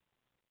anymore.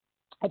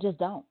 I just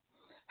don't,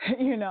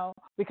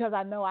 because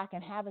I know I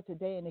can have it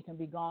today and it can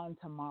be gone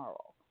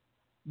tomorrow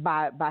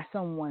by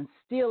someone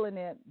stealing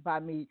it, by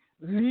me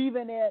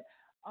leaving it,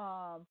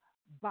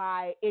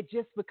 by it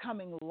just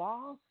becoming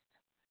lost.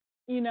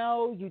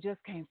 You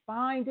just can't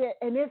find it.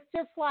 And it's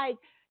just like,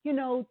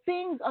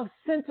 things of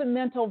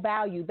sentimental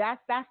value.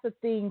 That's the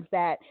things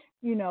that,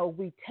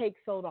 we take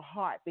so to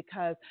heart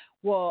because,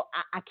 well,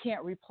 I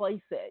can't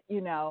replace it.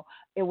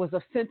 It was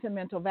of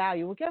sentimental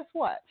value. Well, guess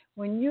what?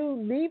 When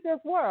you leave this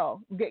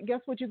world,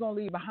 guess what you're going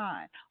to leave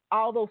behind?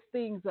 All those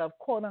things of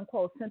quote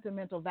unquote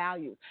sentimental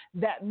value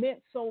that meant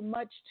so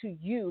much to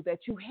you, that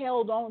you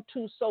held on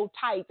to so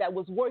tight, that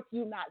was worth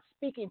you not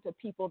speaking to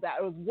people,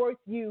 that was worth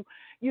you,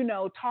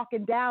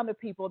 talking down to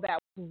people, that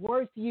was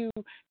worth you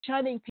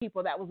shunning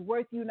people, that was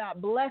worth you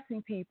not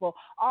blessing people,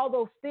 all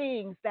those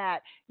things that,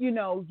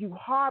 you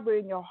harbor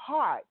in your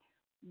heart.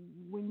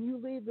 When you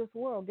leave this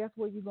world, guess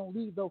where you're going to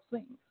leave those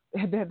things?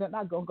 They're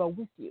not going to go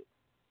with you.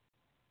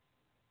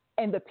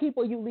 And the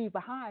people you leave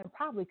behind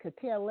probably could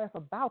care less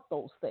about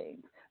those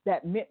things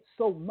that meant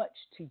so much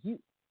to you.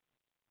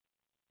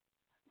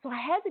 So I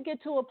had to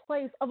get to a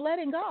place of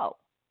letting go.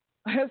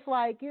 It's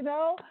like,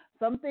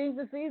 some things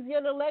it's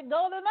easier to let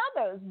go than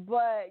others,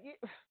 but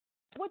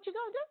what you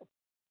going to do?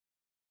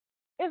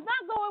 It's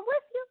not going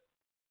with you.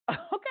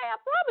 Okay, I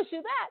promise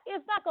you that.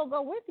 It's not going to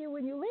go with you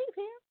when you leave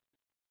here.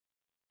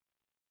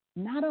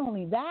 Not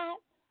only that,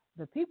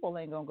 the people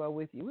ain't going to go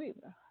with you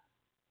either.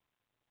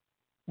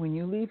 When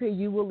you leave here,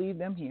 you will leave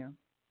them here.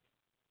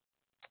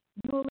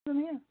 You will leave them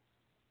here.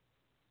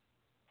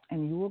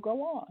 And you will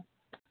go on.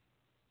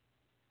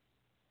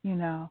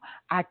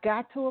 I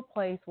got to a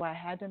place where I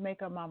had to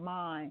make up my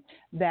mind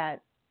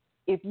that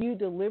if you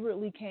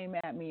deliberately came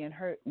at me and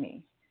hurt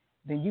me,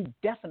 then you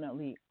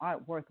definitely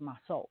aren't worth my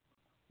soul.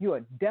 You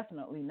are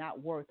definitely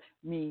not worth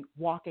me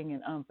walking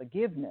in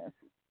unforgiveness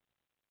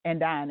and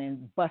dying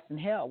and busting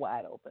hell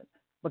wide open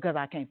because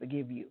I can't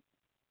forgive you.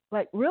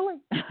 Like, really?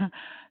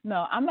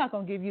 No, I'm not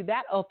going to give you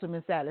that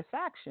ultimate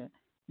satisfaction.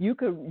 You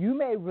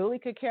may really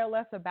could care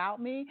less about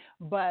me,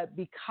 but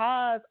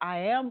because I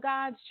am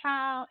God's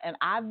child and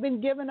I've been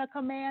given a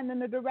command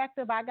and a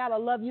directive, I got to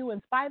love you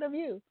in spite of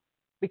you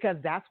because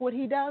that's what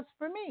he does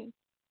for me.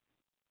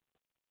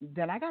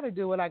 Then I got to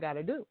do what I got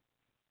to do.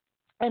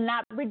 And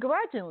not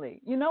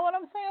begrudgingly. You know what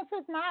I'm saying? So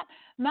it's not,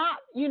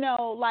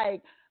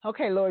 like,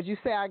 okay, Lord, you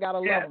say I got to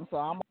love them, so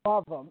I'm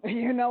above them.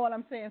 You know what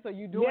I'm saying? So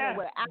you doing it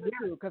with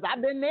attitude, because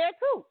I've been there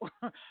too.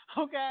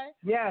 Okay?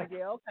 Yes.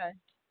 Yeah,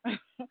 okay.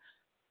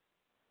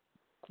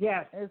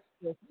 Yes.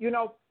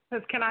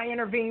 Can I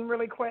intervene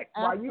really quick?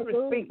 Absolutely. While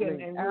you were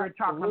speaking and you were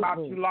talking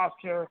about you lost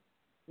your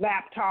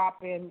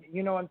laptop and,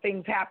 and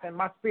things happened,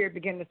 my spirit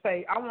began to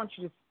say, I want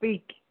you to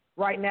speak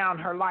right now in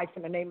her life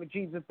in the name of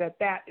Jesus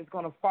that is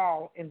going to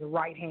fall in the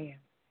right hand.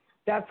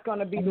 That's going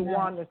to be the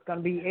one that's going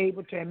to be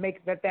able to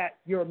make that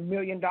your $1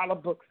 million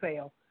book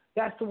sale.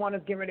 That's the one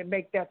that's getting ready to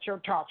make that your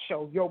talk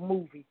show, your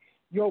movie,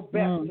 your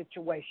best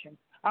situation.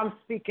 I'm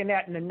speaking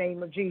that in the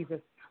name of Jesus.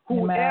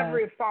 Whoever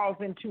it falls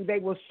into, they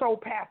will so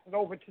pass it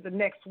over to the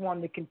next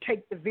one that can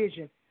take the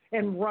vision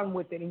and run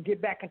with it and get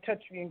back in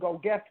touch with you and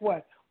go, guess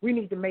what? We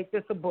need to make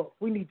this a book.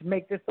 We need to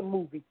make this a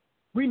movie.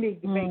 We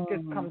need to make this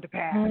come to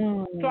pass.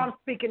 So I'm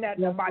speaking that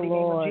in the mighty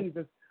name of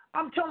Jesus.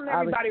 I'm telling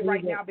everybody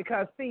right now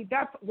because, see,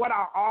 that's what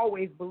I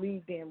always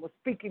believed in, was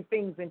speaking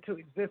things into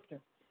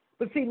existence.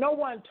 But, see, no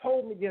one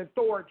told me the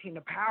authority and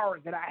the power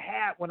that I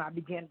had when I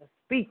began to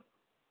speak.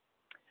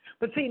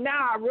 But, see,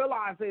 now I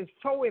realize it's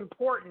so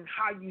important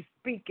how you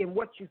speak and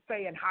what you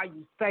say and how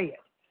you say it.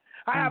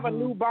 I have a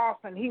new boss,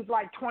 and he's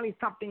like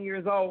 20-something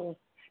years old.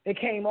 They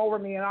came over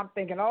me, and I'm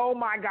thinking, oh,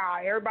 my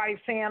God, everybody's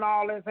saying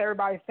all this,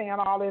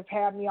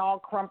 had me all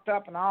crumped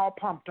up and all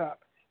pumped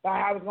up.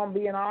 I was going to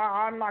be,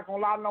 I'm not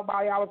going to lie to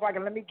nobody. I was like,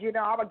 I'm going to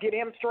get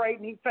him straight,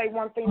 and he'd say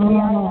one thing to the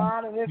other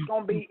line, and it's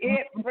going to be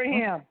it for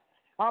him.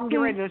 I'm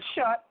getting ready to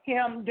shut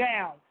him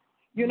down.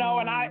 And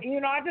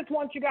I just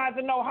want you guys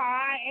to know how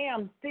I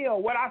am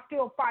still, what I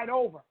still fight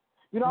over.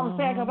 You know what I'm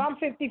saying? Because I'm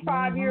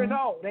 55 years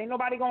old. Ain't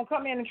nobody going to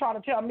come in and try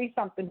to tell me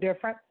something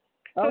different.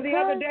 So the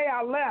other day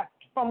I left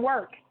from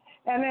work.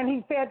 And then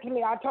he said to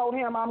me, I told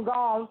him I'm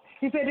gone.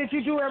 He said, did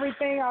you do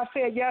everything? I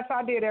said, yes,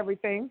 I did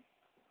everything.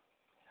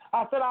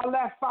 I said, I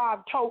left 5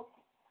 totes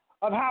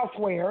of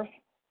housewares.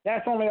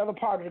 That's on the other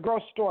part of the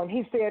grocery store. And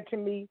he said to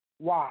me,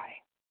 why?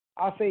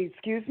 I said,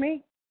 excuse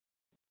me?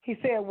 He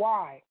said,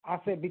 why? I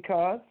said,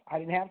 because I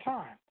didn't have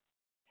time.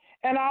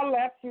 And I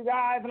left, you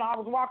guys, and I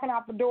was walking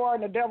out the door,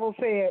 and the devil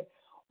said,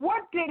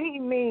 what did he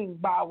mean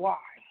by why?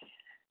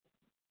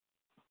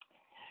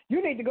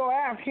 You need to go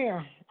ask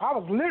him. I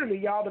was literally,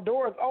 y'all, the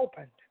doors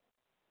opened.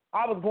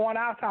 I was going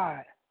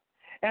outside.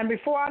 And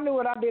before I knew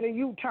it, I did a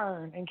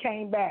U-turn and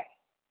came back.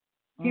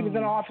 He was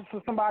in the office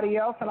with somebody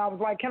else, and I was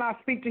like, can I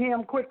speak to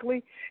him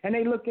quickly? And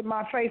they looked at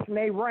my face, and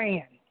they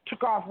ran,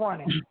 took off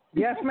running.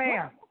 Yes,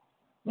 ma'am.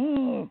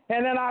 And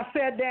then I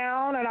sat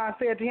down, and I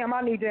said to him,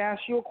 I need to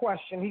ask you a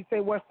question. He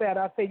said, what's that?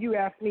 I said, you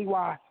asked me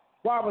why.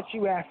 Why would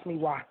you ask me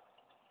why?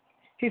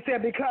 He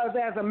said, because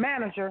as a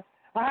manager,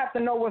 I have to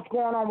know what's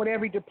going on with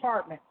every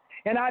department.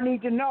 And I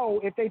need to know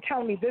if they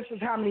tell me this is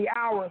how many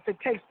hours it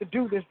takes to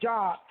do this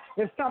job.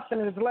 If something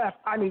is left,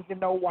 I need to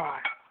know why.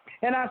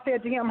 And I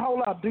said to him,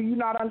 hold up, do you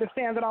not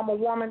understand that I'm a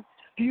woman?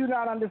 Do you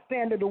not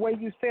understand that the way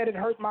you said it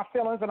hurt my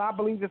feelings, and I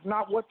believe it's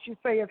not what you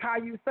say, it's how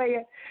you say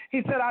it?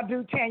 He said, I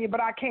do, Tanya,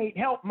 but I can't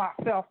help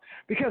myself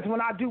because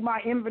when I do my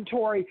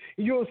inventory,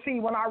 you'll see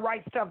when I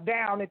write stuff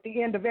down at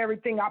the end of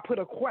everything, I put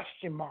a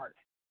question mark.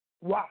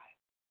 Why?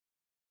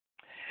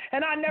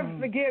 And I never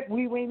forget,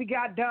 when we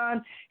got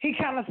done, he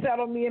kind of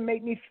settled me and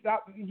made me,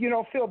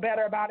 feel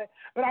better about it.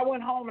 But I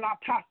went home and I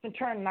tossed and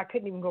turned and I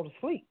couldn't even go to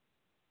sleep.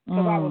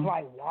 Because I was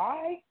like,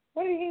 why?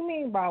 What did he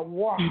mean by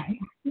why?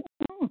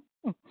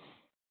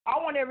 I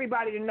want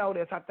everybody to know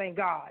this, I thank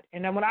God.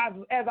 And then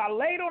as I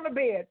laid on the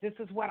bed, this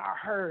is what I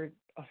heard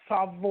a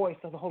soft voice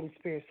of the Holy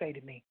Spirit say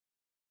to me.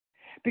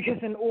 Because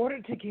in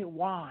order to get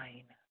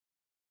wine,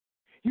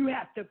 you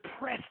have to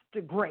press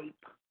the grape.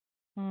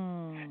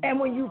 And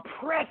when you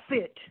press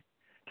it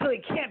till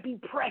it can't be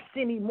pressed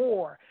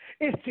anymore,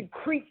 it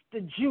secretes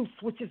the juice,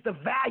 which is the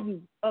value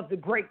of the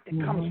grape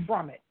that comes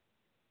from it.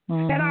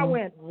 And I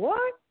went,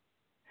 what?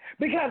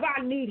 Because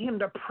I need him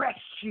to press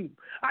you.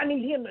 I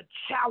need him to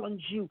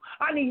challenge you.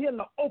 I need him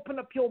to open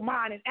up your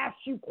mind and ask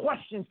you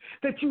questions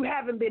that you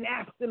haven't been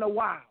asked in a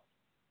while.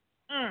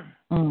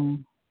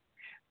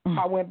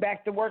 I went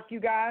back to work, you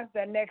guys,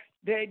 that next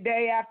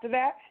day after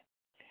that.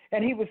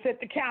 And he was at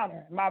the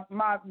counter.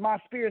 My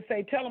spirit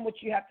say, tell him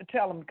what you have to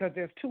tell him because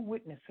there's two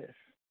witnesses.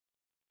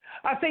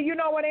 I said, you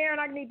know what, Aaron,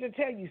 I need to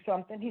tell you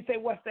something. He said,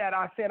 what's that?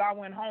 I said, I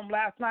went home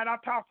last night. I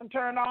tossed and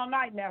turned all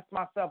night and asked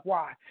myself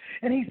why.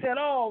 And he said,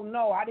 oh,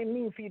 no, I didn't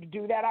mean for you to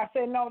do that. I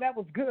said, no, that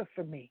was good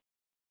for me.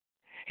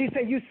 He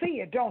said, you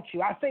see it, don't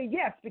you? I say,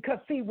 yes, because,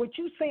 see, what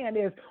you're saying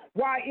is,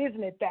 why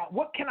isn't it that?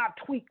 What can I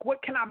tweak?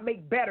 What can I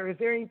make better? Is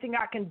there anything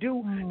I can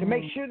do to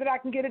make sure that I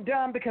can get it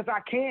done? Because I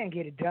can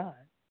get it done.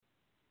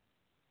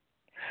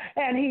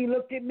 And he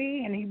looked at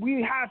me, and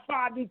we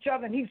high-fived each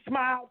other, and he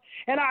smiled.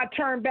 And I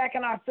turned back,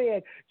 and I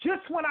said,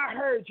 just when I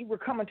heard you were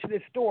coming to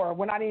this store,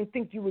 when I didn't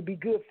think you would be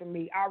good for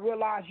me, I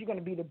realized you're going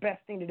to be the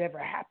best thing that ever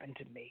happened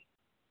to me.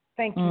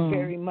 Thank you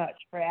very much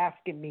for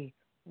asking me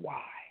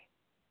why.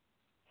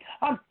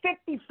 I'm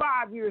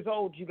 55 years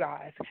old, you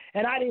guys,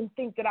 and I didn't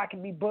think that I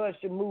could be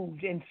budged and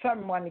moved, and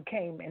someone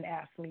came and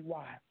asked me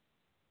why.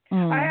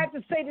 I had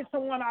to say to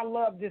someone I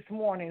loved this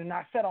morning, and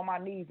I sat on my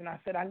knees, and I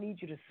said, I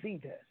need you to see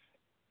this.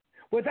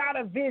 Without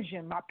a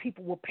vision, my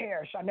people will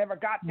perish. I never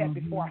got that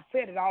before. I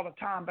said it all the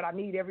time, but I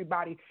need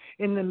everybody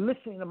in the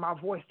listening to my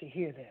voice to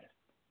hear this.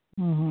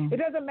 It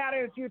doesn't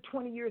matter if you're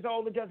 20 years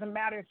old. It doesn't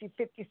matter if you're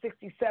 50,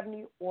 60,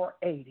 70, or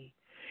 80.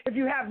 If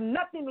you have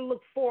nothing to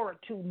look forward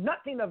to,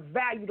 nothing of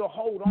value to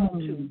hold on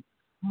to,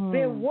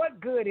 then what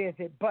good is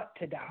it but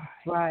to die?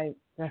 Right.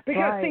 That's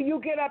because, see, you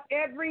get up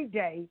every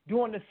day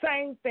doing the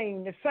same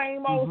thing, the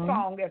same old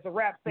song, as the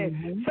rap says,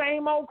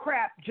 same old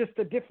crap, just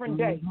a different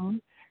day.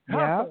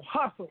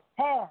 Hustle,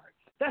 hard.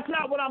 That's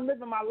not what I'm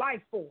living my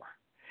life for.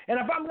 And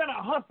if I'm going to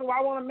hustle,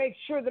 I want to make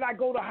sure that I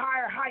go to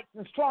higher heights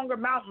and stronger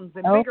mountains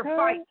and bigger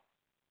fights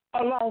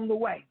along the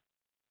way.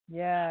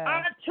 Yeah.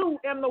 I, too,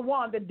 am the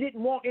one that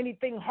didn't want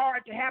anything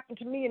hard to happen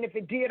to me, and if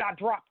it did, I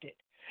dropped it.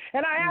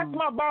 And I asked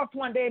my boss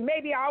one day,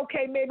 maybe I'm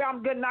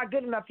not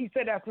good enough. He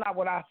said, that's not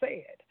what I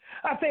said.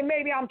 I said,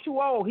 maybe I'm too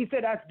old. He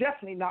said, that's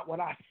definitely not what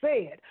I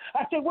said.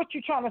 I said, what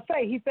you trying to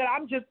say? He said,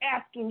 I'm just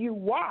asking you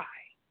why.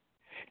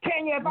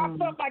 Tanya, if I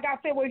felt like I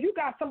said, well, you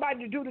got somebody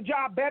to do the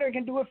job better and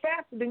can do it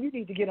faster, then you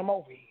need to get them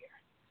over here.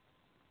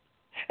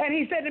 And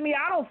he said to me,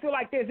 I don't feel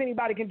like there's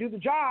anybody can do the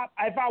job.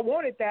 If I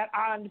wanted that,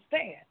 I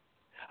understand.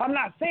 I'm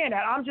not saying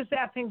that. I'm just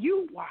asking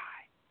you why.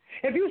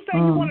 If you say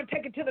you want to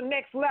take it to the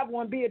next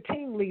level and be a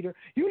team leader,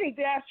 you need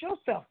to ask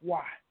yourself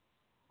why.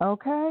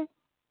 Okay.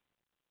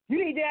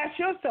 You need to ask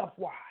yourself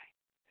why.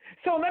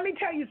 So let me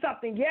tell you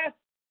something. Yes,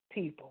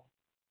 people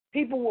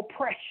will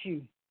press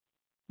you.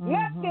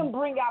 Let them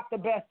bring out the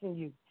best in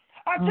you.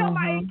 I tell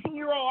my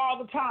 18-year-old all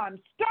the time,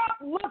 stop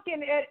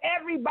looking at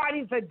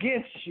everybody's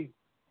against you.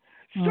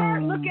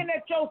 Start looking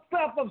at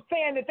yourself of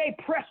saying that they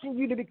pressing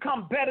you to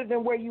become better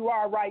than where you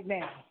are right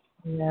now.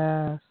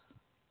 Yes.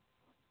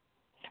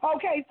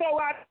 Okay, so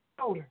I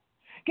told her,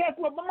 guess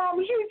what, my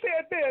mama, she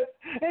said this,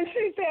 and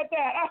she said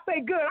that. I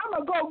say, good, I'm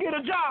going to go get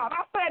a job.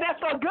 I say,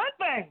 that's a good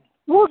thing.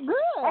 Well,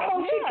 good.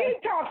 Oh, she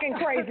keep talking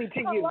crazy to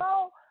you.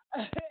 Hello?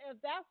 If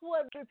that's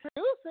what it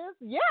produces,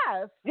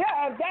 yes.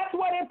 Yeah, if that's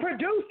what it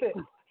produces.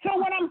 So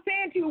what I'm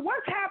saying to you,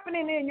 what's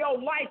happening in your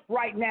life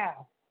right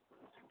now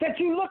that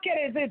you look at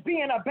it as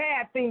being a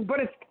bad thing, but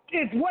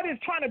it's what it's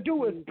trying to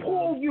do is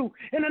pull you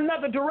in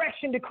another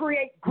direction to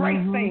create great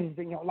things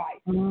in your life.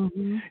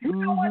 You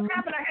know what's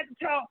happened? I had to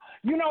tell,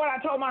 you know what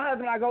I told my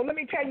husband? I go, let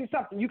me tell you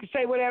something. You can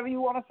say whatever you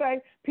want to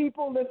say.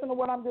 People, listen to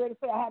what I'm going to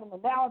say. I had an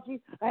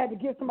analogy I had to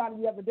give somebody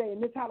the other day,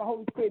 and this is how the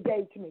Holy Spirit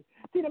gave to me.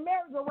 See, the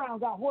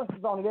merry-go-round got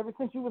horses on it ever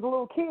since you was a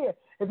little kid.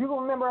 If you can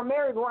remember a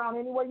merry-go-round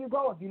anywhere you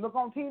go, if you look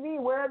on TV,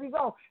 wherever you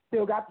go,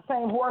 still got the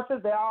same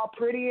horses. They're all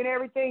pretty and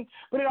everything,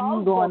 but it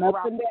always going goes up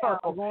around and the down,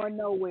 circle. going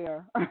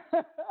nowhere. It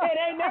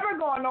ain't never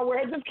going nowhere.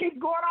 It just keeps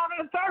going on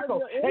in a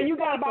circle. And you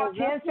got about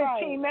 10,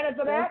 15 minutes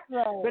of that.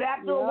 But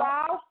after a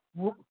while,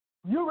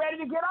 you're ready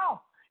to get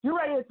off. You're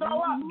ready to throw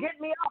up,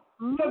 get me off.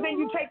 So then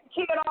you take the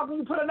kid off and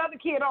you put another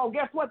kid on.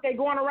 Guess what? They're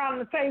going around in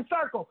the same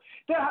circle.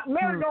 The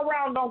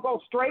merry-go-round don't go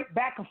straight,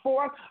 back and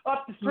forth,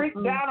 up the street,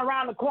 down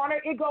around the corner.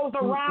 It goes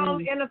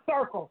around in a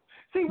circle.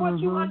 See, what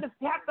you have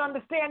to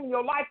understand in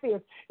your life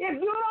is,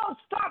 if you don't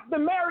stop the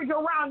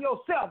merry-go-round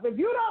yourself, if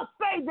you don't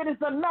say that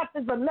it's enough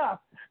is enough,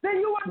 then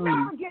you will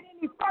never get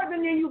any further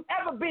than you've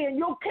ever been.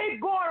 You'll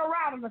keep going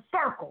around in a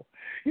circle.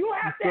 You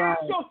have to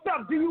ask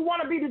yourself, do you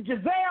want to be the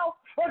Giselle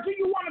or do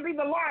you want to be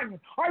the lion?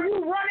 Are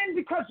you running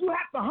because you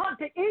have to hunt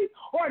to eat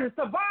or to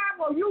survive,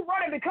 or are you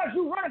running because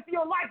you're running for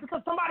your life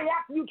because somebody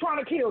after you trying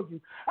to kill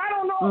you? I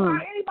don't know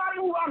about anybody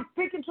who I'm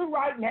speaking to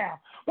right now,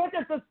 but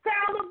at the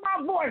sound of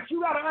my voice,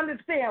 you got to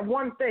understand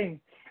one thing.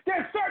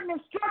 There's certain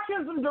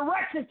instructions and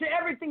directions to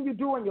everything you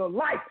do in your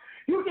life.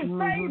 You can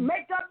say,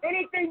 make up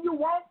anything you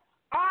want.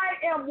 I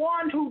am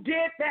one who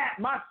did that.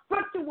 My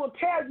sister will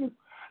tell you,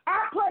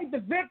 I played the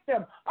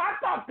victim. I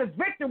thought the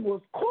victim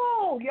was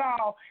cool,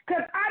 y'all,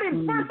 because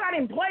first I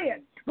didn't play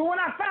it. But when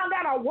I found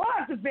out I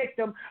was the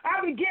victim,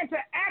 I began to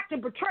act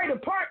and portray the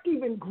part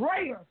even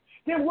greater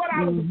than what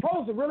I was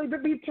supposed to really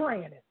be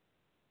portraying it.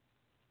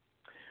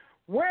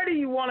 Where do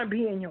you want to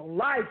be in your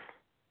life?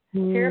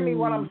 Hear me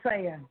what I'm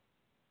saying.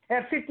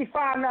 At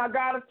 55 now,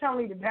 God is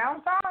telling me to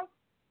downsize.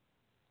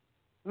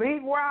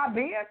 Leave where I've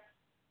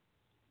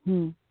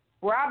been.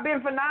 Where I've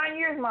been for 9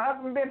 years, my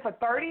husband been for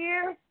 30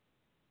 years.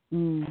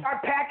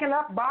 Start packing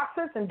up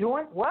boxes and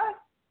doing what?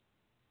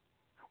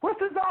 What's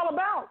this all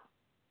about?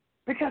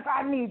 Because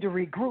I need to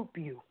regroup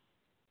you.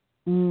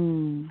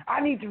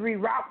 I need to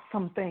reroute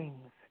some things.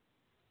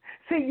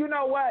 See, you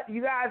know what,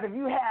 you guys, if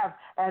you have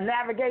a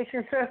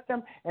navigation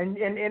system,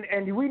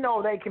 and we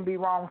know they can be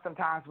wrong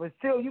sometimes, but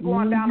still you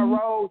going down the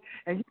road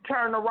and you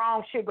turn the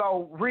wrong shit,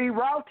 go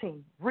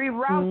rerouting.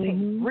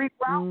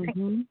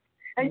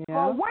 And you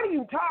go, what are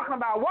you talking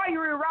about? Why are you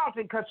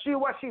rerouting? Because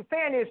what she's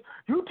saying is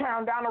you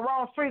turned down the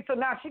wrong street, so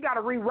now she got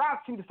to reroute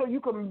you so you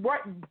can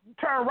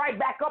turn right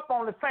back up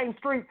on the same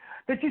street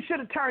that you should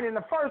have turned in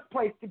the first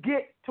place to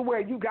get to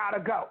where you got to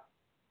go.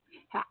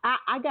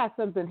 I got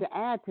something to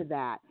add to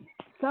that.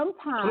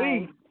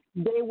 Sometimes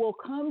they will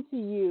come to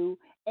you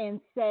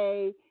and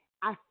say,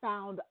 I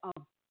found a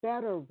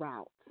better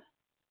route.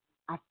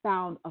 I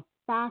found a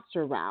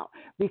faster route,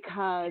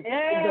 because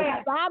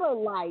the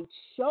satellite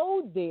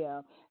showed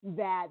them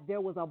that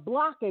there was a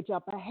blockage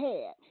up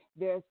ahead.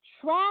 There's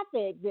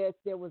traffic.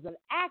 There was an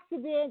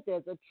accident.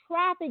 There's a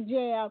traffic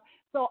jam.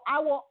 So I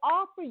will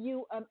offer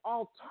you an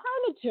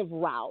alternative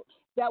route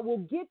that will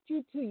get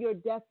you to your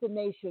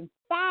destination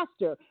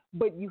faster,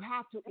 but you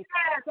have to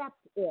accept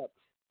it.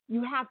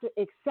 You have to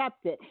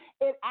accept it.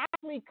 It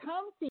actually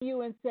comes to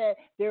you and says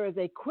there is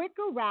a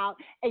quicker route,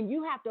 and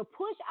you have to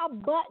push a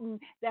button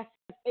that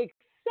says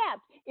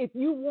accept if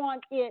you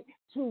want it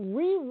to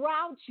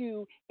reroute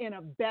you in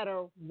a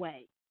better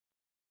way.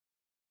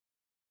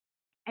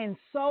 And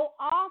so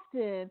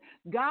often,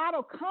 God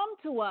will come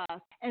to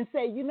us and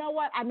say, you know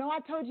what, I know I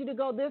told you to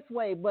go this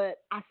way,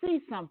 but I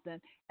see something.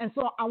 And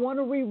so I want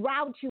to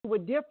reroute you a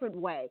different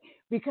way,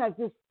 because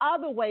this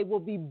other way will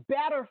be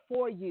better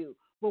for you.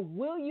 But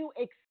will you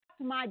accept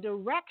my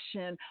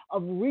direction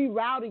of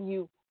rerouting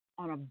you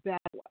on a better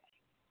way?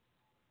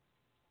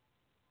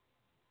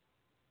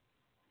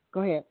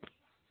 Go ahead.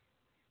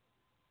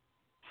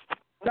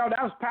 No,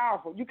 that was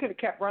powerful. You could have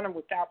kept running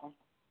with that one.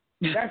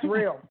 That's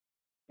real.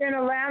 In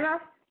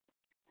Atlanta,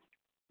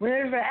 when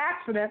there's an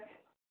accident,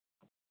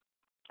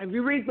 if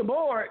you read the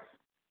boards,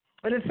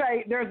 it'll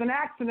say there's an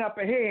accident up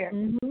ahead.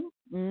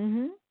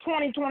 20,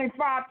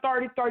 25,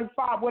 30,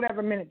 35,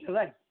 whatever minute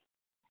delay.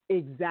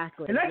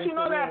 Exactly. And let you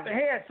know that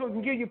ahead so it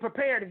can get you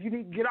prepared if you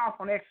need to get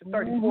off on exit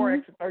 34,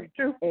 exit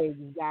 32.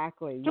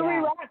 Exactly. So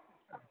a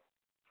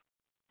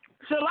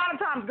lot of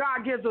times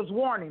God gives us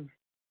warning.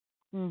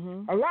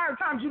 A lot of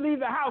times you leave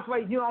the house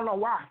late, you don't know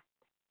why.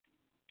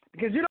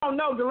 Because you don't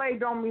know delayed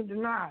don't mean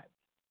denied.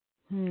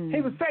 He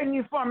was saving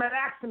you from an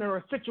accident or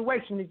a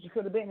situation that you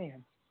could have been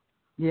in.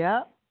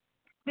 Yeah.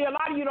 See, a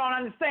lot of you don't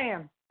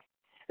understand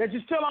that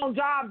you're still on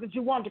jobs that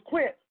you want to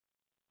quit.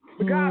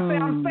 But God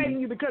said, I'm saving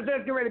you because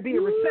there's getting ready to be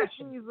a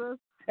recession. Jesus.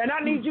 And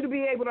I need you to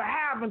be able to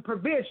have a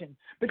provision,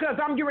 because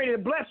I'm getting ready to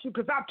bless you,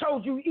 because I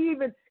told you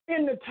even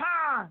in the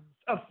times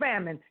of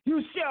famine,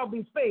 you shall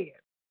be fed.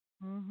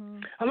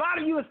 A lot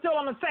of you are still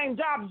on the same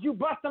job as you,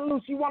 busting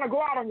loose. You want to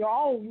go out on your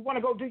own. You want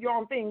to go do your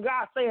own thing.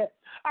 God said,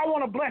 I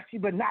want to bless you,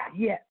 but not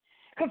yet.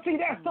 Because, see,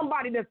 there's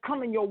somebody that's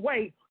coming your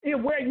way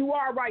in where you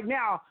are right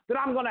now that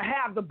I'm going to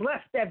have to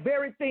bless that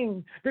very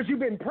thing that you've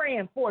been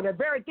praying for, that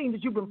very thing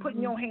that you've been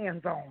putting your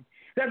hands on,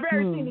 that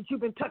very thing that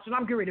you've been touching.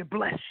 I'm getting ready to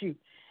bless you.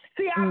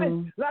 See, I've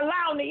been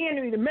allowing the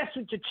enemy to mess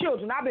with your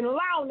children. I've been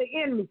allowing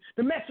the enemy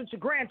to mess with your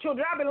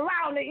grandchildren. I've been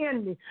allowing the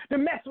enemy to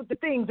mess with the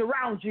things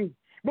around you.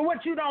 But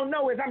what you don't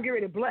know is I'm getting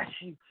ready to bless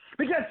you.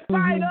 Because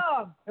spite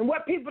of, and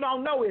what people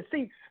don't know is,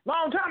 see,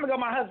 long time ago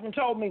my husband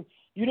told me,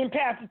 you didn't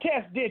pass the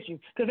test, did you?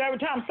 Because every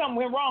time something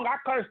went wrong, I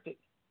cursed it.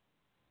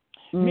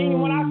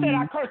 Meaning when I said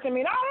I cursed it, I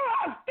mean, I don't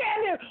understand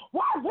this.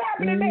 What's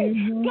happening to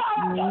me?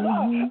 God,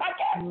 I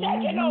can't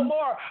take it no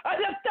more. I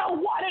just don't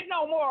want it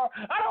no more.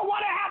 I don't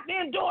want to have to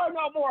endure it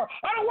no more.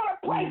 I don't want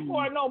to pray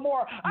for it no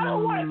more. I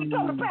don't want it to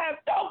come to pass.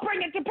 Don't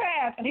bring it to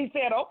pass. And he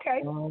said,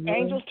 okay.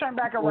 Angels turn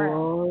back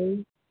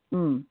around.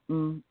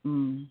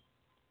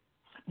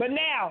 But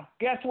now,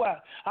 guess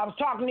what? I was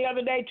talking the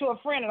other day to a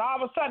friend, and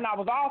all of a sudden I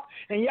was off,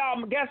 and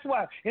y'all, guess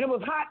what? And it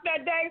was hot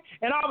that day,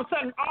 and all of a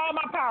sudden all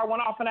my power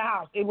went off in the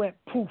house. It went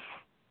poof.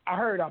 I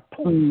heard a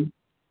poof.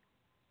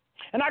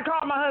 And I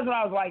called my husband.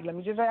 I was like, let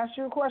me just ask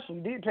you a question.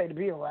 You did pay the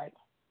bill, right?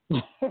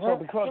 So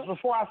because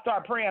before I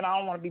start praying, I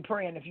don't want to be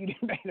praying if you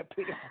didn't pay the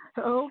bill.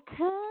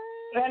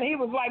 Okay. And he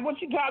was like, what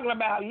you talking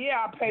about?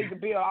 Yeah, I paid the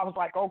bill. I was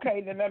like,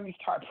 okay, then let me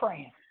start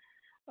praying.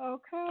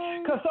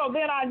 Okay. Because so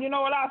then you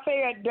know what I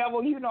said,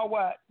 devil, you know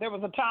what? There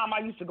was a time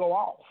I used to go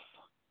off.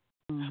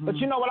 But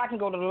you know what? I can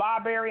go to the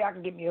library. I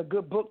can get me a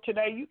good book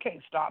today. You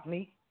can't stop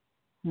me.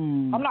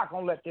 I'm not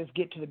going to let this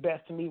get to the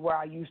best of me where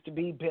I used to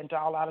be, bent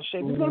all out of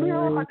shape. It's going to be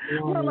all right.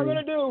 What am I going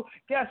to do?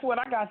 Guess what?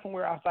 I got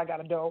somewhere else I got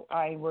to go.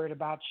 I ain't worried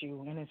about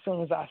you. And as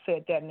soon as I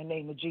said that in the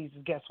name of Jesus,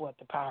 guess what?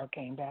 The power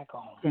came back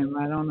on. Came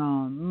right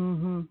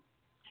on.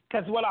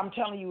 Because what I'm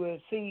telling you is,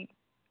 see,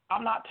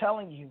 I'm not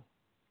telling you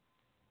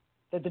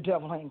that the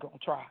devil ain't going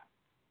to try.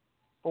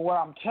 But what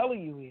I'm telling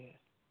you is,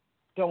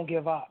 don't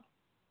give up.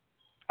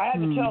 I had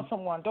to tell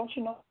someone, don't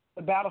you know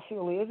the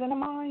battlefield is in the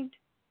mind?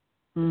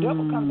 The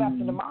devil comes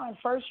after the mind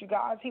first, you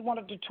guys. He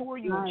wanted to tour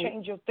you and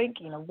change your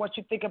thinking of what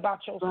you think about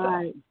yourself.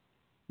 Right.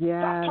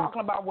 Yeah. Stop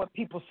talking about what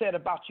people said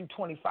about you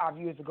 25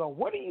 years ago.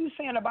 What are you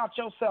saying about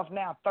yourself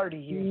now 30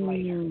 years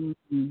later?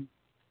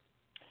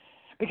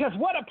 Because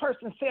what a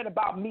person said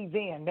about me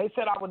then, they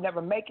said I would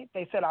never make it.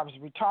 They said I was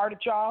retarded,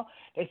 y'all.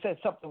 They said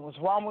something was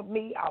wrong with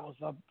me. I was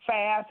a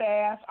fast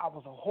ass. I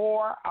was a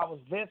whore. I was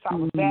this. I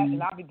was that.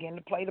 And I began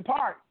to play the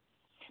part.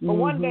 But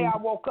one day I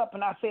woke up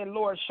and I said,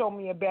 Lord, show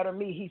me a better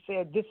me. He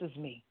said, this is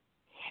me.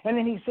 And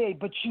then he said,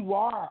 but you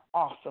are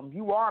awesome.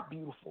 You are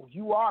beautiful.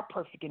 You are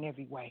perfect in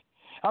every way.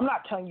 I'm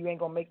not telling you ain't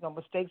going to make no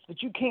mistakes,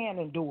 but you can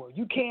endure.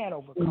 You can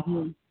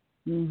overcome.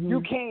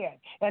 You can.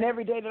 And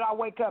every day that I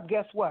wake up,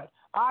 guess what?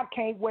 I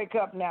can't wake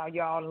up now,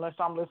 y'all, unless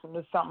I'm listening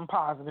to something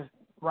positive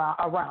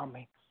around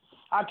me.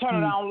 I turn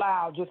it on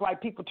loud, just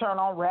like people turn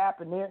on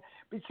rap and there.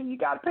 But see, you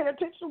got to pay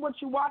attention to what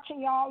you're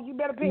watching, y'all. You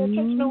better pay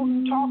attention to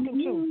who you're talking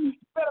to. You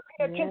better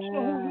pay attention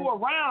to who you're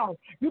around.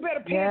 You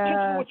better pay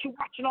attention to what you're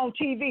watching on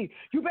TV.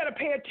 You better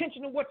pay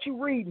attention to what you're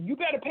reading. You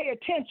better pay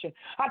attention.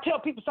 I tell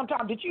people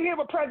sometimes, did you hear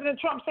what President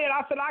Trump said?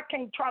 I said, I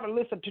can't try to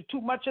listen to too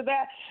much of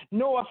that.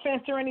 No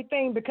offense or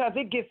anything, because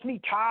it gets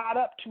me tied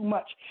up too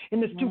much in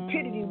the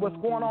stupidity of what's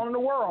going on in the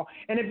world.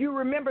 And if you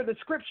remember, the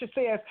scripture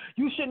says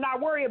you should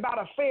not worry about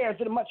affairs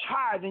that are much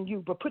higher than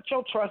you, but put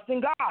your trust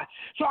in God.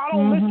 So I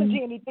don't listen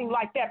to anything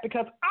like that,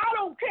 because I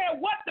don't care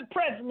what the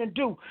president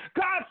do.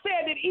 God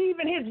said that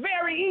even his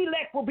very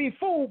elect will be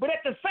fooled, but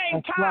at the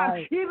same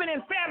time, even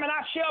in famine,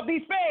 I shall be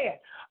fed.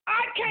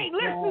 I can't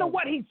listen to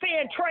what he's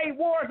saying, trade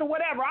wars or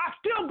whatever. I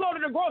still go to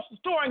the grocery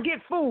store and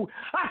get food.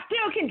 I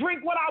still can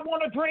drink what I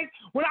want to drink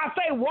when I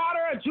say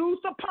water or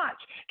juice or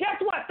punch. Guess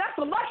what? That's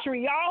a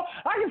luxury, y'all.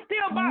 I can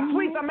still buy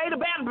sweets. I made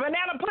a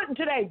banana pudding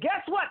today.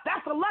 Guess what?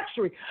 That's a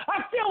luxury. I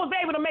still was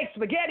able to make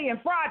spaghetti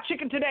and fried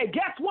chicken today.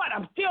 Guess what?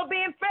 I'm still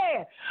being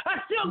fed. I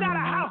still got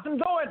a house,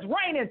 and though it's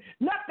raining,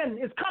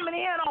 nothing is coming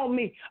in on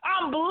me.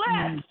 I'm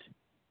blessed,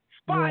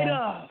 spite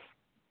of.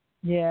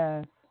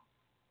 Yes.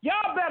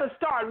 Y'all better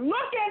start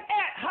looking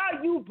at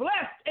how you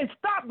blessed and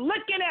stop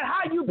looking at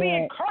how you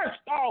being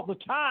cursed all the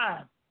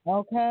time.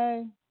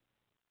 Okay.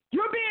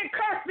 You're being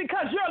cursed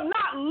because you're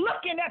not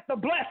looking at the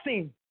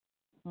blessing.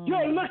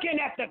 You're looking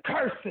at the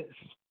curses.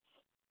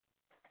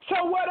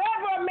 So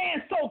whatever a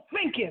man so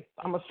thinketh,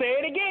 I'm going to say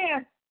it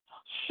again,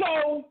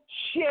 so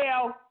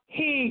shall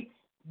he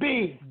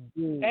be.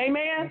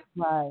 Amen?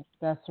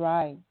 That's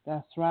right.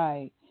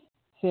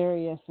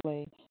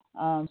 Seriously.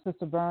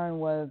 Sister Byrne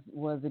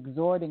was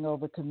exhorting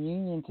over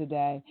communion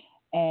today,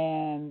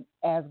 and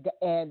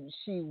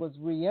she was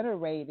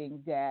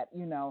reiterating that,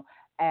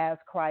 as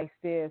Christ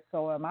is,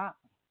 so am I.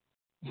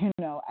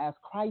 As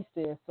Christ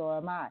is, so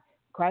am I.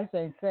 Christ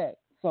ain't sick,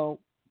 so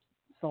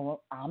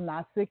I'm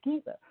not sick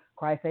either.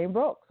 Christ ain't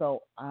broke,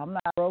 so I'm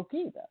not broke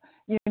either.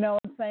 You know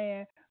what I'm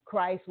saying?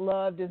 Christ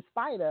loved in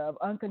spite of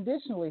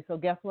unconditionally. So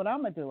guess what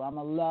I'm going to do? I'm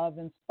going to love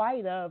in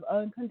spite of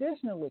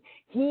unconditionally.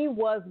 He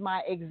was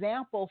my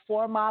example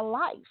for my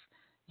life,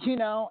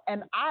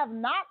 and I've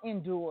not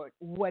endured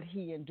what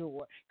he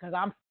endured because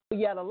I'm still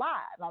yet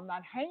alive. I'm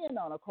not hanging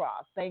on a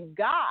cross. Thank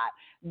God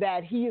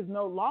that he is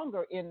no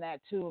longer in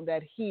that tomb,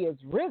 that he is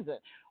risen.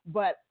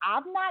 But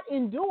I've not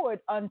endured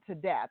unto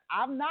death.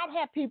 I've not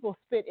had people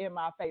spit in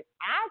my face.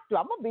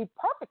 I'm going to be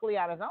perfectly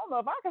honest. I don't know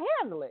if I can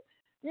handle it.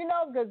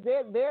 Because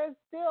there's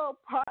still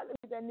part of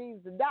me that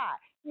needs to die.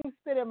 You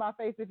spit in my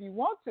face if you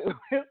want to.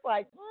 It's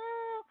like,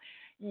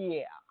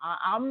 yeah,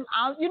 I'm,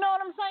 you know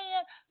what I'm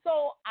saying?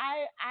 So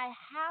I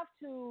have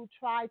to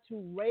try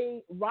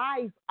to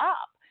rise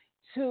up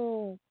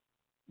to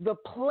the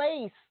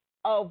place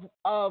of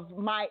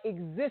my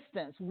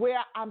existence,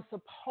 where I'm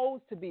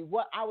supposed to be,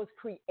 what I was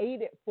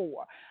created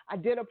for. I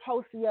did a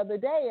post the other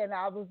day, and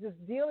I was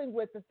just dealing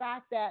with the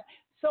fact that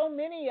so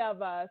many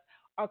of us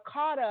are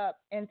caught up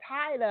and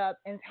tied up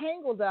and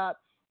tangled up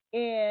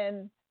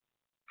in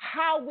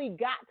how we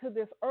got to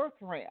this earth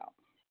realm.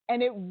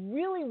 And it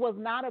really was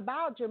not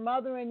about your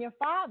mother and your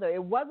father.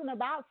 It wasn't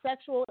about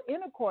sexual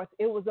intercourse.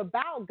 It was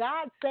about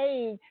God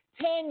saying,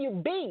 Tanya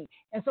be.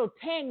 And so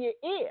Tanya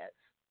is.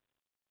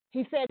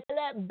 He said,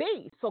 Colette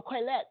be. So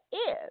Colette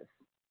is.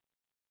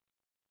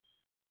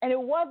 And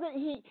it wasn't,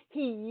 he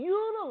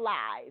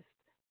utilized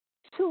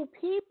two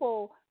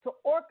people to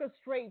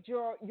orchestrate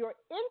your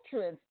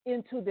entrance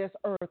into this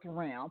earth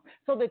realm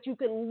so that you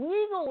can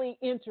legally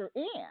enter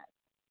in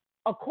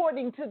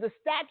according to the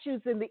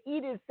statutes and the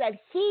edicts that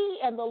he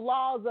and the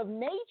laws of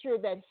nature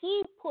that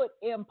he put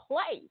in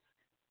place.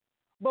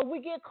 But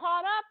we get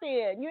caught up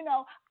in,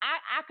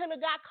 I could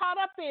have got caught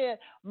up in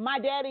my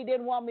daddy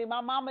didn't want me, my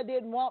mama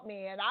didn't want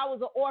me, and I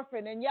was an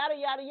orphan, and yada,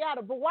 yada,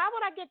 yada. But why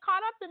would I get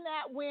caught up in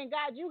that when,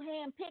 God, you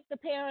handpicked the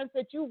parents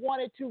that you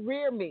wanted to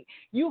rear me?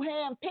 You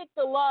handpicked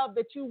the love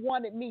that you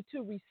wanted me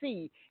to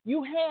receive.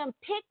 You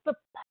handpicked the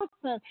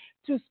person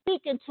to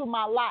speak into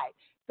my life,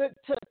 to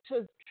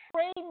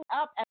train me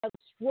up as a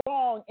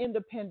strong,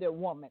 independent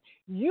woman.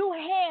 You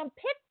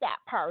handpicked that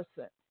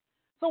person.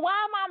 So why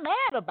am I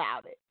mad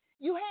about it?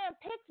 You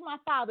handpicked my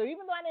father.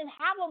 Even though I didn't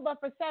have him but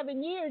for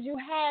 7 years, you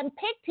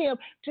handpicked him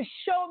to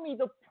show me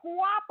the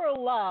proper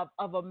love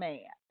of a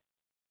man,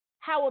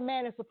 how a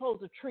man is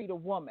supposed to treat a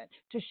woman,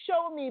 to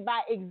show me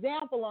by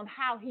example on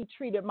how he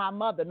treated my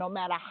mother, no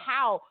matter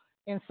how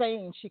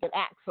insane she could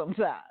act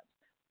sometimes.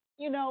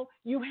 You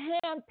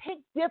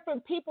handpicked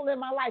different people in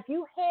my life.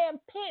 You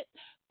handpicked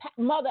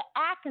Mother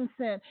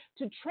Atkinson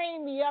to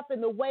train me up in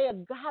the way a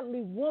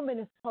godly woman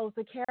is supposed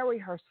to carry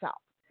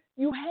herself.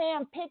 You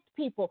handpicked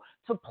people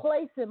to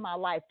place in my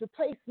life, to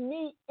place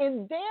me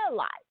in their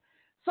life.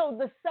 So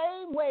the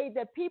same way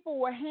that people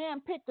were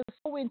handpicked to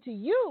sow into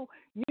you,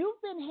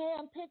 you've been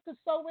handpicked to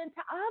sow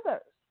into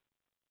others.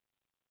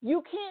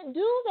 You can't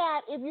do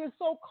that if you're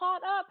so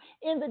caught up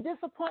in the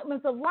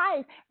disappointments of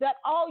life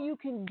that all you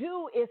can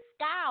do is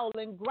scowl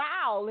and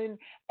growl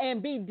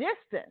and be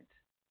distant.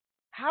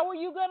 How are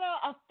you going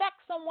to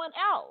affect someone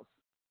else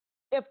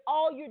if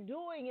all you're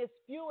doing is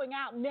spewing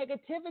out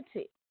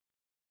negativity?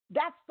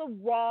 That's the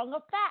wrong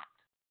effect.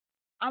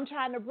 I'm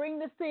trying to bring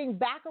this thing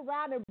back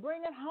around and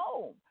bring it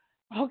home,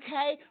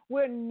 okay?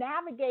 We're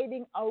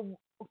navigating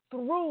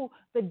through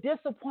the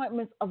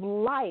disappointments of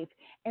life,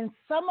 and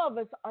some of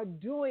us are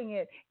doing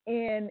it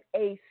in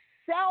a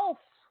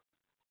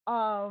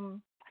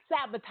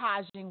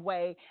self-sabotaging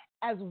way,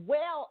 as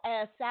well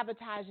as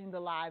sabotaging the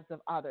lives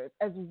of others,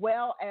 as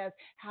well as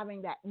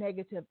having that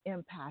negative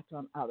impact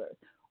on others.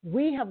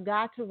 We have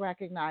got to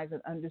recognize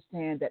and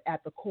understand that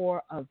at the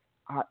core of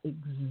our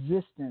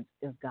existence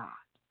is God.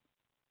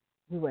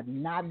 We would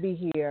not be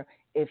here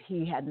if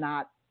he had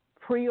not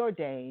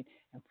preordained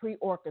and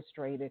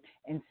pre-orchestrated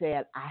and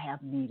said, I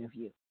have need of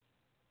you.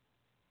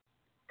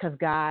 Because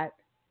God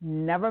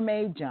never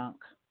made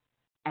junk,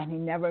 and he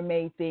never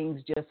made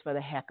things just for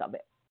the heck of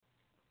it.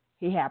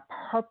 He had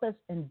purpose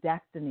and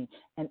destiny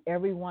in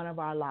every one of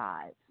our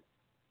lives.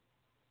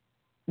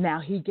 Now,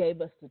 he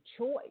gave us the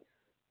choice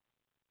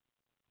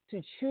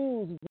to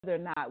choose whether or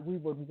not we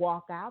would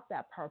walk out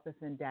that purpose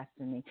and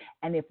destiny.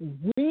 And if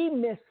we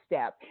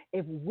misstep,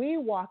 if we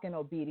walk in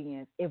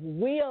obedience, if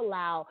we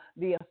allow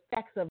the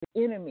effects of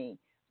the enemy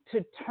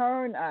to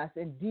turn us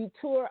and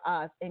detour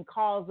us and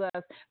cause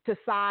us to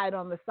side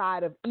on the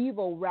side of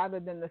evil rather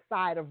than the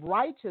side of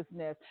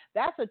righteousness,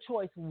 that's a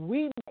choice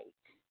we make.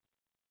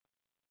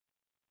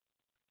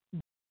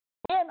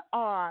 In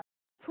our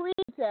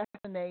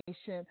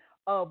predestination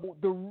of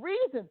the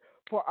reason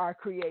for our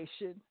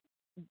creation,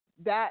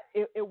 that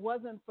it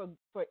wasn't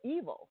for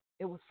evil,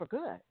 it was for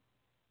good.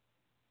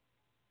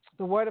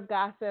 The Word of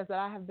God says that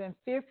I have been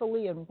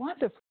fearfully and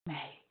wonderfully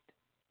made.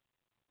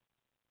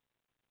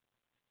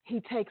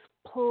 He takes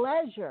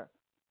pleasure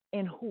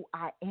in who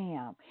I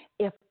am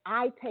if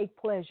I take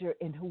pleasure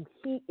in who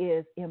he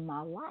is in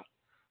my life.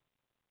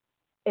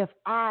 If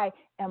I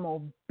am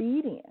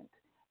obedient,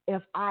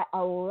 if I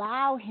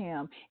allow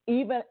him,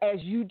 even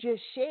as you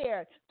just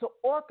shared, to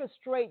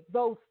orchestrate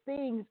those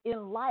things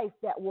in life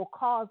that will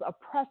cause a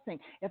pressing.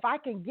 If I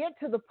can get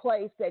to the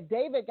place that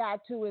David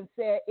got to and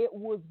said, it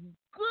was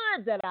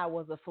good that I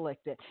was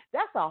afflicted.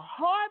 That's a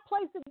hard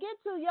place to get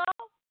to,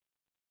 y'all.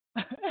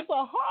 It's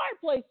a hard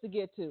place to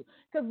get to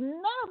because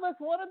none of us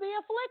want to be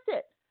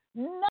afflicted.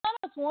 None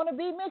of us want to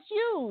be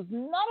misused.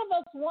 None of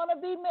us want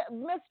to be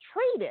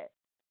mistreated.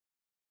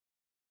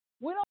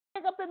 We don't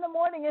wake up in the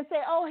morning and say,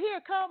 oh,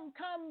 here,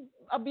 come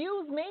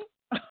abuse me.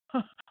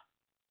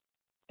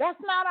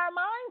 That's not our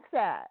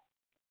mindset.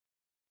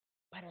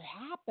 But it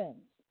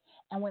happens.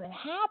 And when it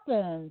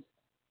happens,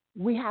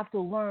 we have to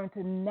learn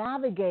to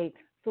navigate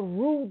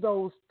through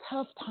those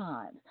tough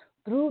times,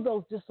 through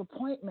those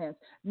disappointments,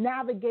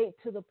 navigate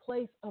to the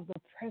place of the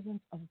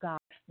presence of God.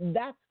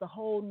 That's the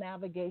whole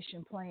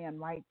navigation plan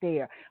right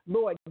there.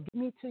 Lord, get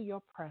me to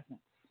your presence.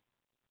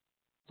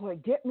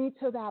 Lord, get me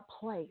to that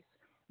place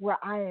where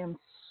I am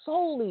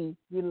solely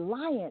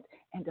reliant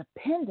and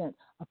dependent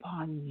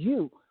upon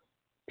you.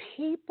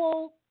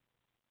 People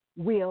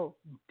will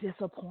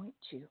disappoint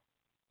you.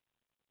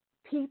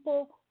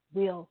 People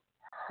will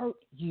hurt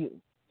you.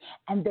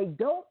 And they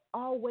don't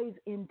always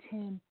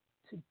intend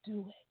to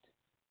do it.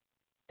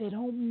 They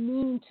don't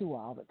mean to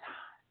all the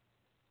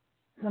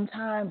time.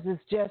 Sometimes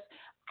it's just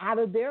out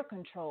of their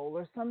control,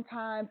 or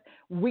sometimes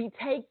we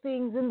take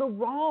things in the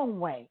wrong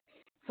way.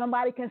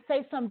 Somebody can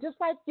say something, just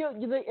like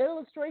the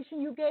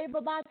illustration you gave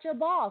about your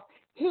boss.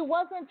 He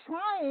wasn't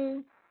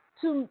trying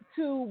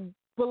to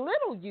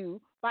belittle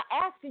you by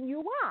asking you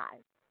why.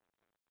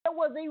 There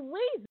was a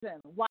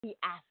reason why he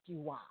asked you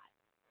why.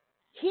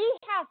 He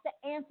has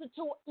to answer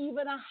to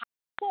even a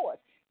higher source.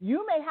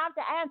 You may have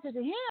to answer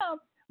to him,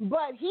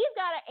 but he's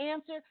got to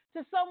answer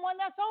to someone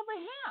that's over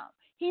him.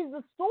 He's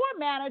the store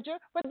manager,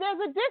 but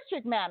there's a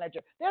district manager.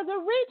 There's a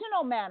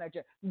regional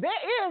manager.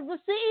 There is the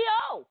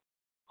CEO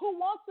who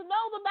wants to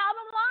know the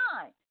bottom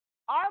line.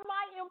 Are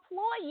my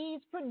employees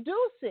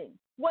producing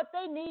what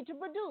they need to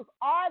produce?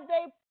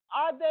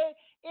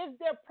 Is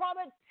their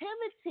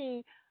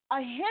productivity a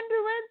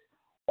hindrance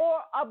or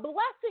a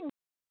blessing?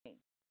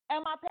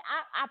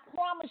 I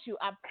promise you,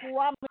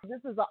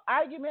 this is an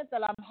argument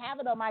that I'm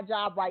having on my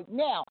job right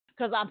now,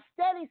 because I'm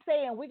steady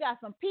saying we got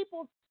some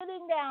people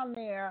sitting down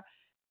there,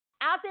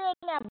 out there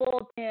in that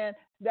bullpen,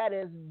 that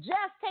is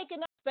just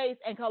taking up space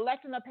and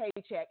collecting a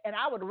paycheck. And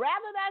I would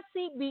rather that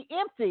seat be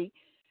empty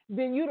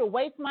than you to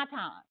waste my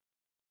time.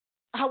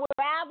 I would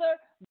rather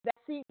that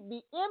seat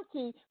be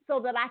empty so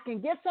that I can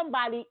get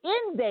somebody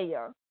in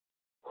there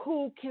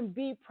who can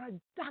be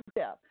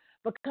productive,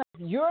 because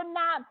you're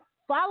not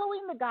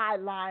following the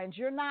guidelines,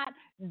 you're not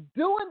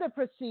doing the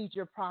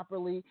procedure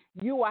properly,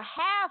 you are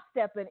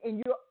half-stepping,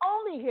 and you're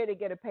only here to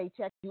get a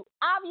paycheck. You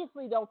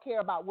obviously don't care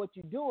about what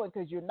you're doing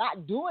because you're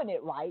not doing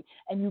it right,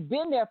 and you've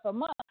been there for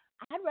months.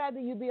 I'd rather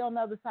you be on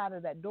the other side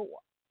of that door.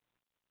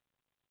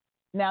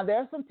 Now, there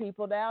are some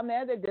people down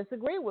there that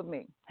disagree with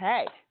me.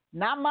 Hey,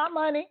 not my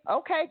money.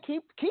 Okay,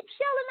 keep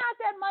shelling out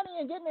that money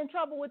and getting in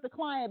trouble with the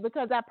client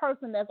because that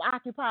person that's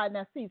occupying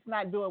that seat's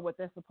not doing what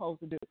they're supposed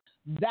to do.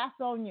 That's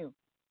on you.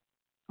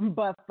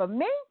 But for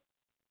me,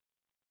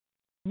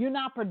 you're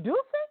not producing?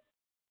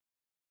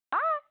 All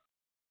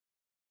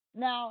right.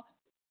 Now,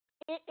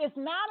 it's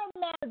not a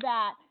matter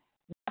that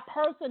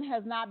person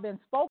has not been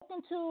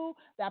spoken to,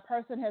 that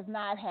person has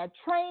not had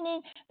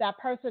training, that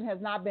person has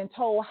not been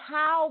told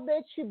how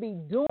they should be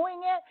doing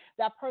it,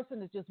 that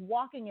person is just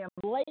walking in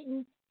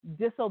blatant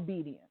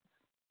disobedience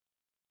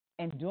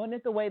and doing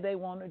it the way they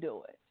want to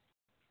do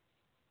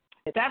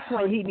it. That's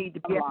what he needs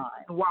to be saying.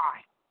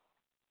 Why?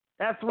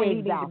 That's what he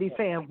needs to be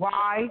saying.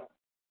 Why?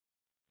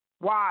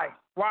 Why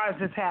is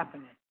this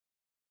happening?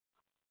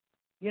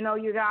 You know,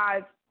 you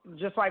guys,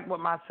 just like what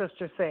my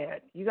sister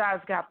said, you guys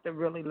got to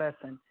really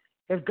listen.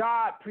 If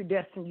God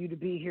predestined you to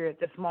be here at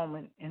this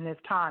moment in this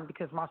time,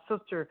 because my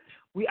sister,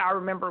 I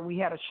remember we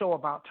had a show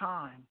about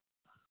time,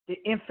 the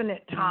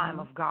infinite time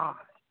of God.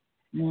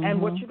 Mm-hmm.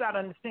 And what you got to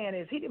understand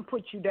is he didn't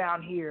put you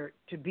down here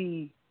to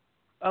be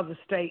of the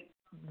state,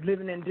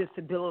 living in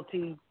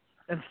disability,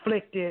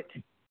 afflicted,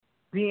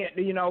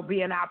 being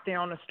out there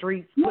on the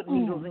streets,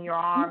 putting needles in your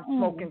arm,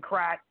 smoking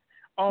crack,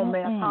 all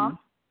mess, huh?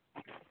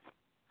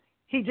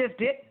 He just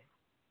didn't.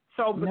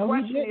 So the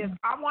question is,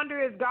 I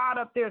wonder, is God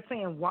up there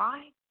saying,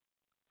 why?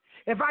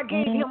 If I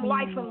gave him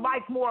life and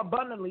life more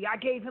abundantly, I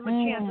gave him a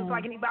chance just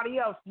like anybody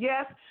else.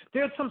 Yes,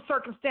 there's some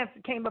circumstance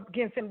that came up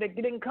against him that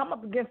didn't come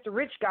up against the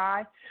rich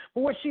guy.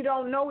 But what you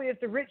don't know is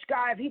the rich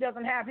guy, if he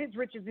doesn't have his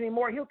riches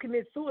anymore, he'll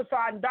commit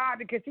suicide and die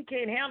because he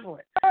can't handle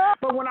it.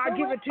 But when I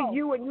give it to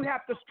you and you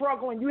have to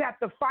struggle and you have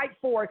to fight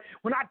for it,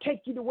 when I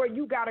take you to where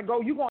you got to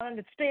go, you're going to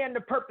understand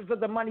the purpose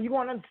of the money. You're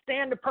going to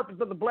understand the purpose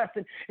of the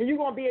blessing, and you're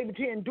going to be able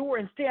to endure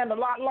and stand a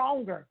lot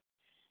longer.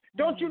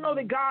 Don't you know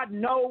that God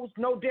knows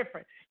no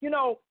different? You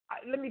know,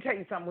 let me tell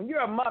you something. When you're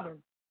a mother,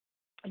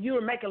 you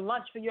are making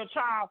lunch for your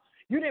child,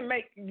 You didn't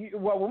make,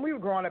 well, when we were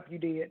growing up, you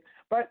did.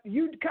 But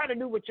you kind of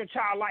knew what your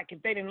child liked.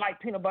 If they didn't like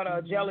peanut butter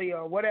or jelly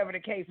or whatever the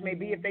case may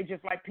be, if they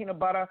just like peanut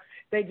butter,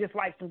 they just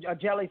like a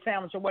jelly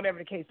sandwich or whatever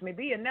the case may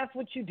be. And that's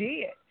what you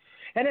did.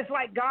 And it's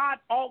like God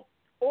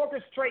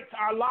orchestrates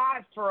our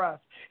lives for us.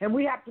 And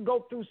we have to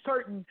go through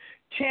certain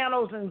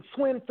channels and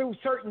swim through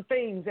certain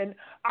things. And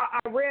I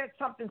read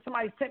something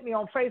somebody sent me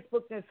on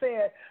Facebook that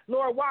said,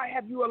 Lord, why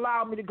have you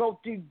allowed me to go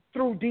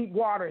through deep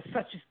waters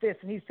such as this?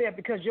 And he said,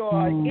 because your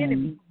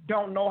enemy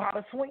don't know how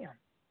to swim.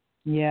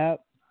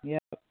 Yep.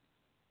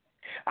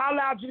 I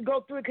allowed you to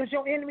go through it because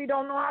your enemy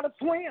don't know how to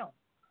swim.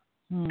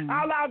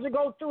 I allowed you to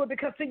go through it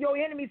because your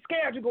enemy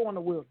scared you to go in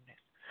the wilderness.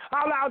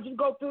 I allowed you to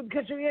go through it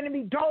because your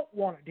enemy don't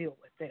want to deal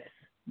with this.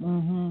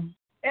 And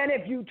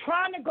if you're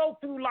trying to go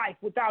through life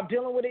without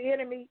dealing with the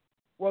enemy,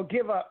 well,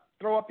 give up.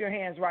 Throw up your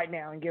hands right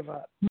now and give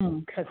up.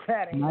 Because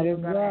that ain't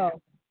going to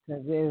happen.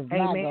 Because it's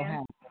not going to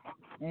happen.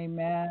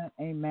 Amen.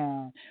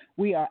 Amen.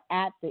 We are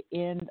at the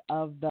end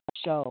of the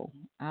show.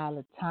 Out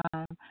of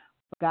time.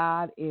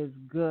 God is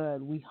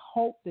good. We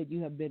hope that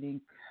you have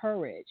been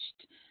encouraged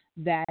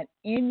that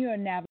in your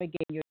navigating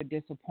your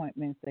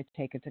disappointments, that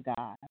take it to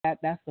God.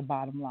 That's the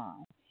bottom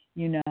line.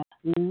 You know,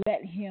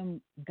 let him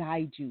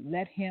guide you.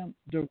 Let him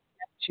direct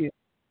you.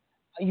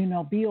 You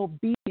know, be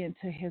obedient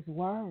to his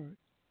word.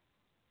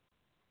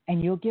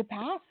 And you'll get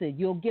past it.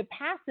 You'll get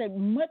past it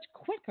much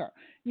quicker.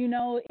 You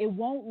know, it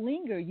won't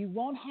linger. You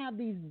won't have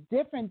these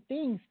different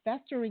things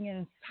festering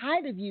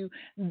inside of you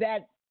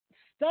that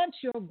stunt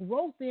your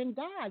growth in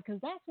God, because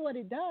that's what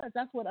it does.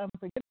 That's what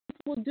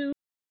unforgiveness will do,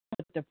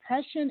 what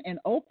depression and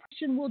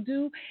oppression will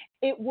do.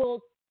 It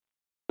will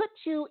put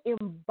you in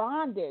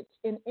bondage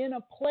and in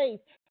a place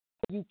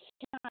where you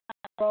cannot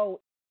go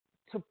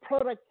to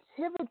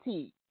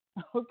productivity,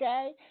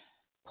 okay?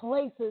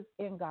 Places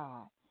in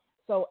God.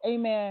 So,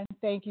 amen.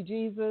 Thank you,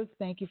 Jesus.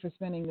 Thank you for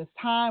spending this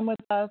time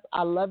with us.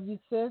 I love you,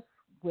 sis,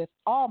 with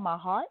all my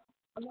heart.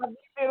 I love you,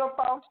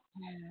 beautiful.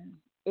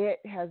 It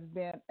has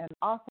been an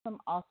awesome,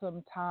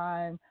 awesome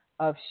time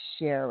of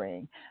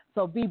sharing.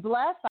 So be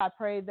blessed. I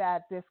pray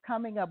that this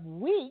coming up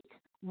week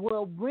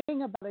will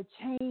bring about a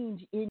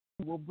change in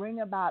you, will bring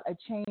about a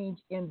change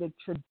in the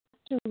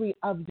trajectory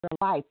of your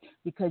life,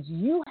 because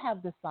you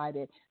have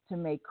decided to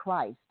make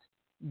Christ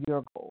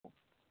your goal.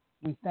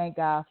 We thank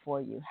God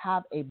for you.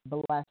 Have a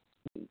blessed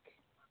week.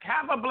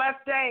 Have a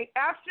blessed day.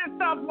 Ask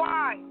yourself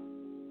why.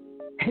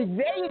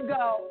 There you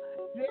go.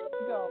 There you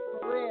go.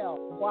 For real.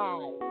 Why?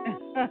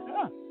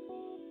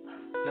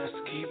 Let's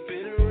keep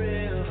it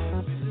real.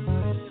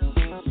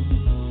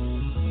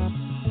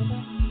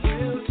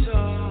 Real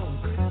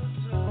talk.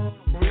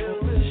 Real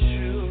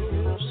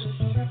issues.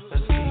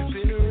 Let's keep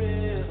it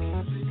real.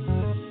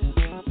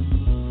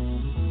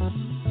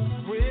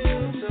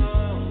 Real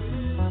talk.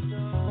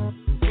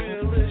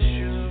 Real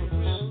issues.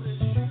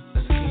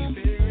 Let's keep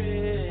it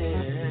real.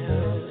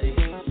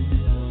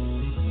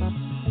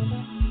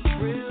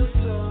 Real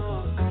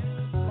talk.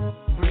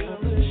 Real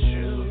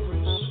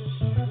issues.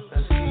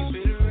 Let's keep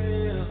it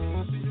real.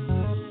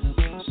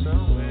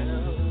 Somewhere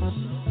else.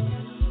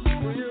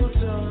 Real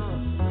talk.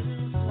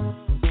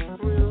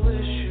 Real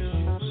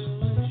issues.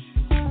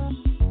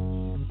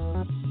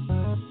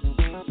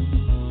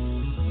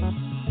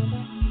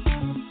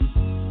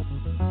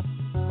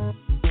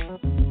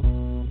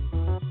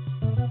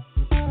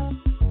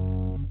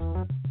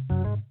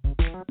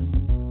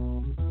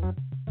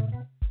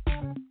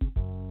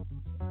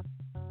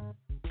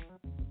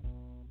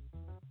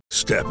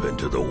 Step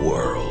into the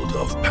world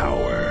of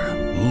power,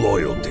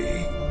 loyalty,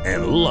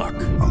 and luck.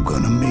 I'm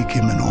gonna make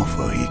him an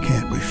offer he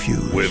can't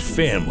refuse. With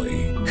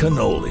family,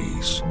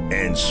 cannolis,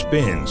 and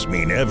spins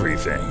mean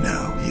everything.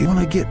 Now, you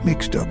wanna get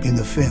mixed up in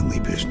the family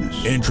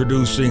business.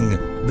 Introducing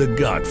The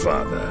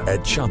Godfather at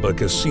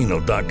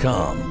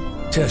ChumbaCasino.com.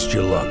 Test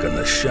your luck in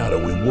the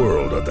shadowy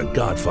world of The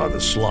Godfather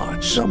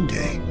slot.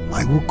 Someday,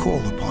 I will call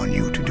upon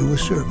you to do a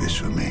service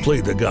for me.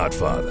 Play The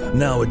Godfather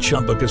now at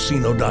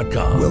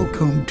ChumbaCasino.com.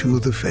 Welcome to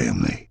the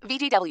family.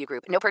 VGW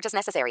Group. No purchase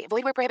necessary.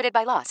 Void where prohibited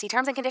by law. See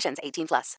terms and conditions. 18+.